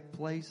going to take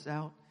place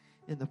out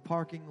in the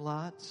parking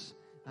lots.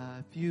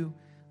 If you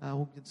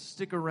can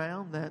stick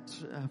around, that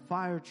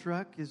fire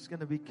truck is going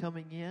to be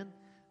coming in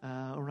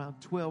around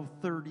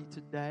 12:30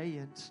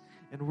 today,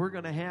 and we're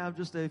going to have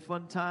just a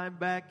fun time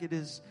back. It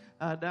is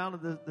down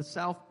at the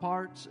south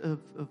part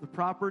of the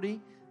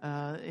property.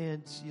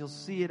 and you'll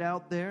see it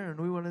out there. And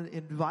we want to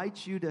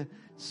invite you to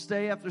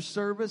stay after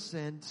service,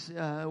 and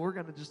we're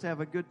going to just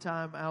have a good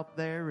time out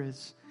there.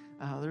 As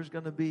there's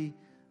going to be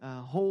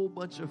a whole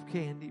bunch of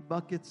candy,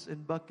 buckets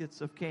and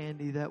buckets of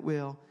candy that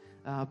will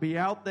be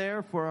out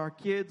there for our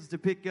kids to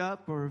pick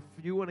up. Or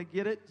if you want to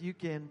get it, you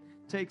can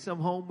take some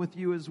home with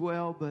you as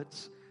well.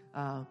 But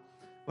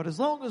as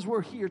long as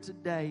we're here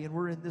today and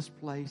we're in this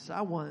place,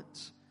 I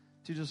want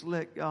to just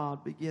let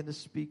God begin to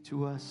speak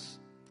to us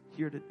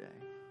here today.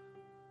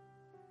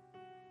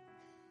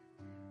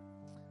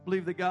 I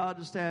believe that God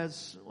just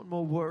has one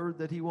more word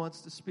that He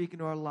wants to speak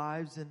into our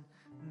lives, and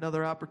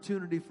another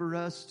opportunity for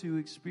us to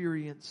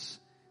experience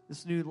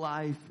this new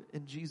life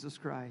in Jesus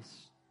Christ.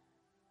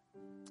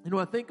 You know,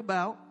 I think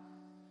about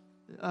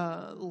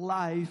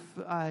life,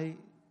 I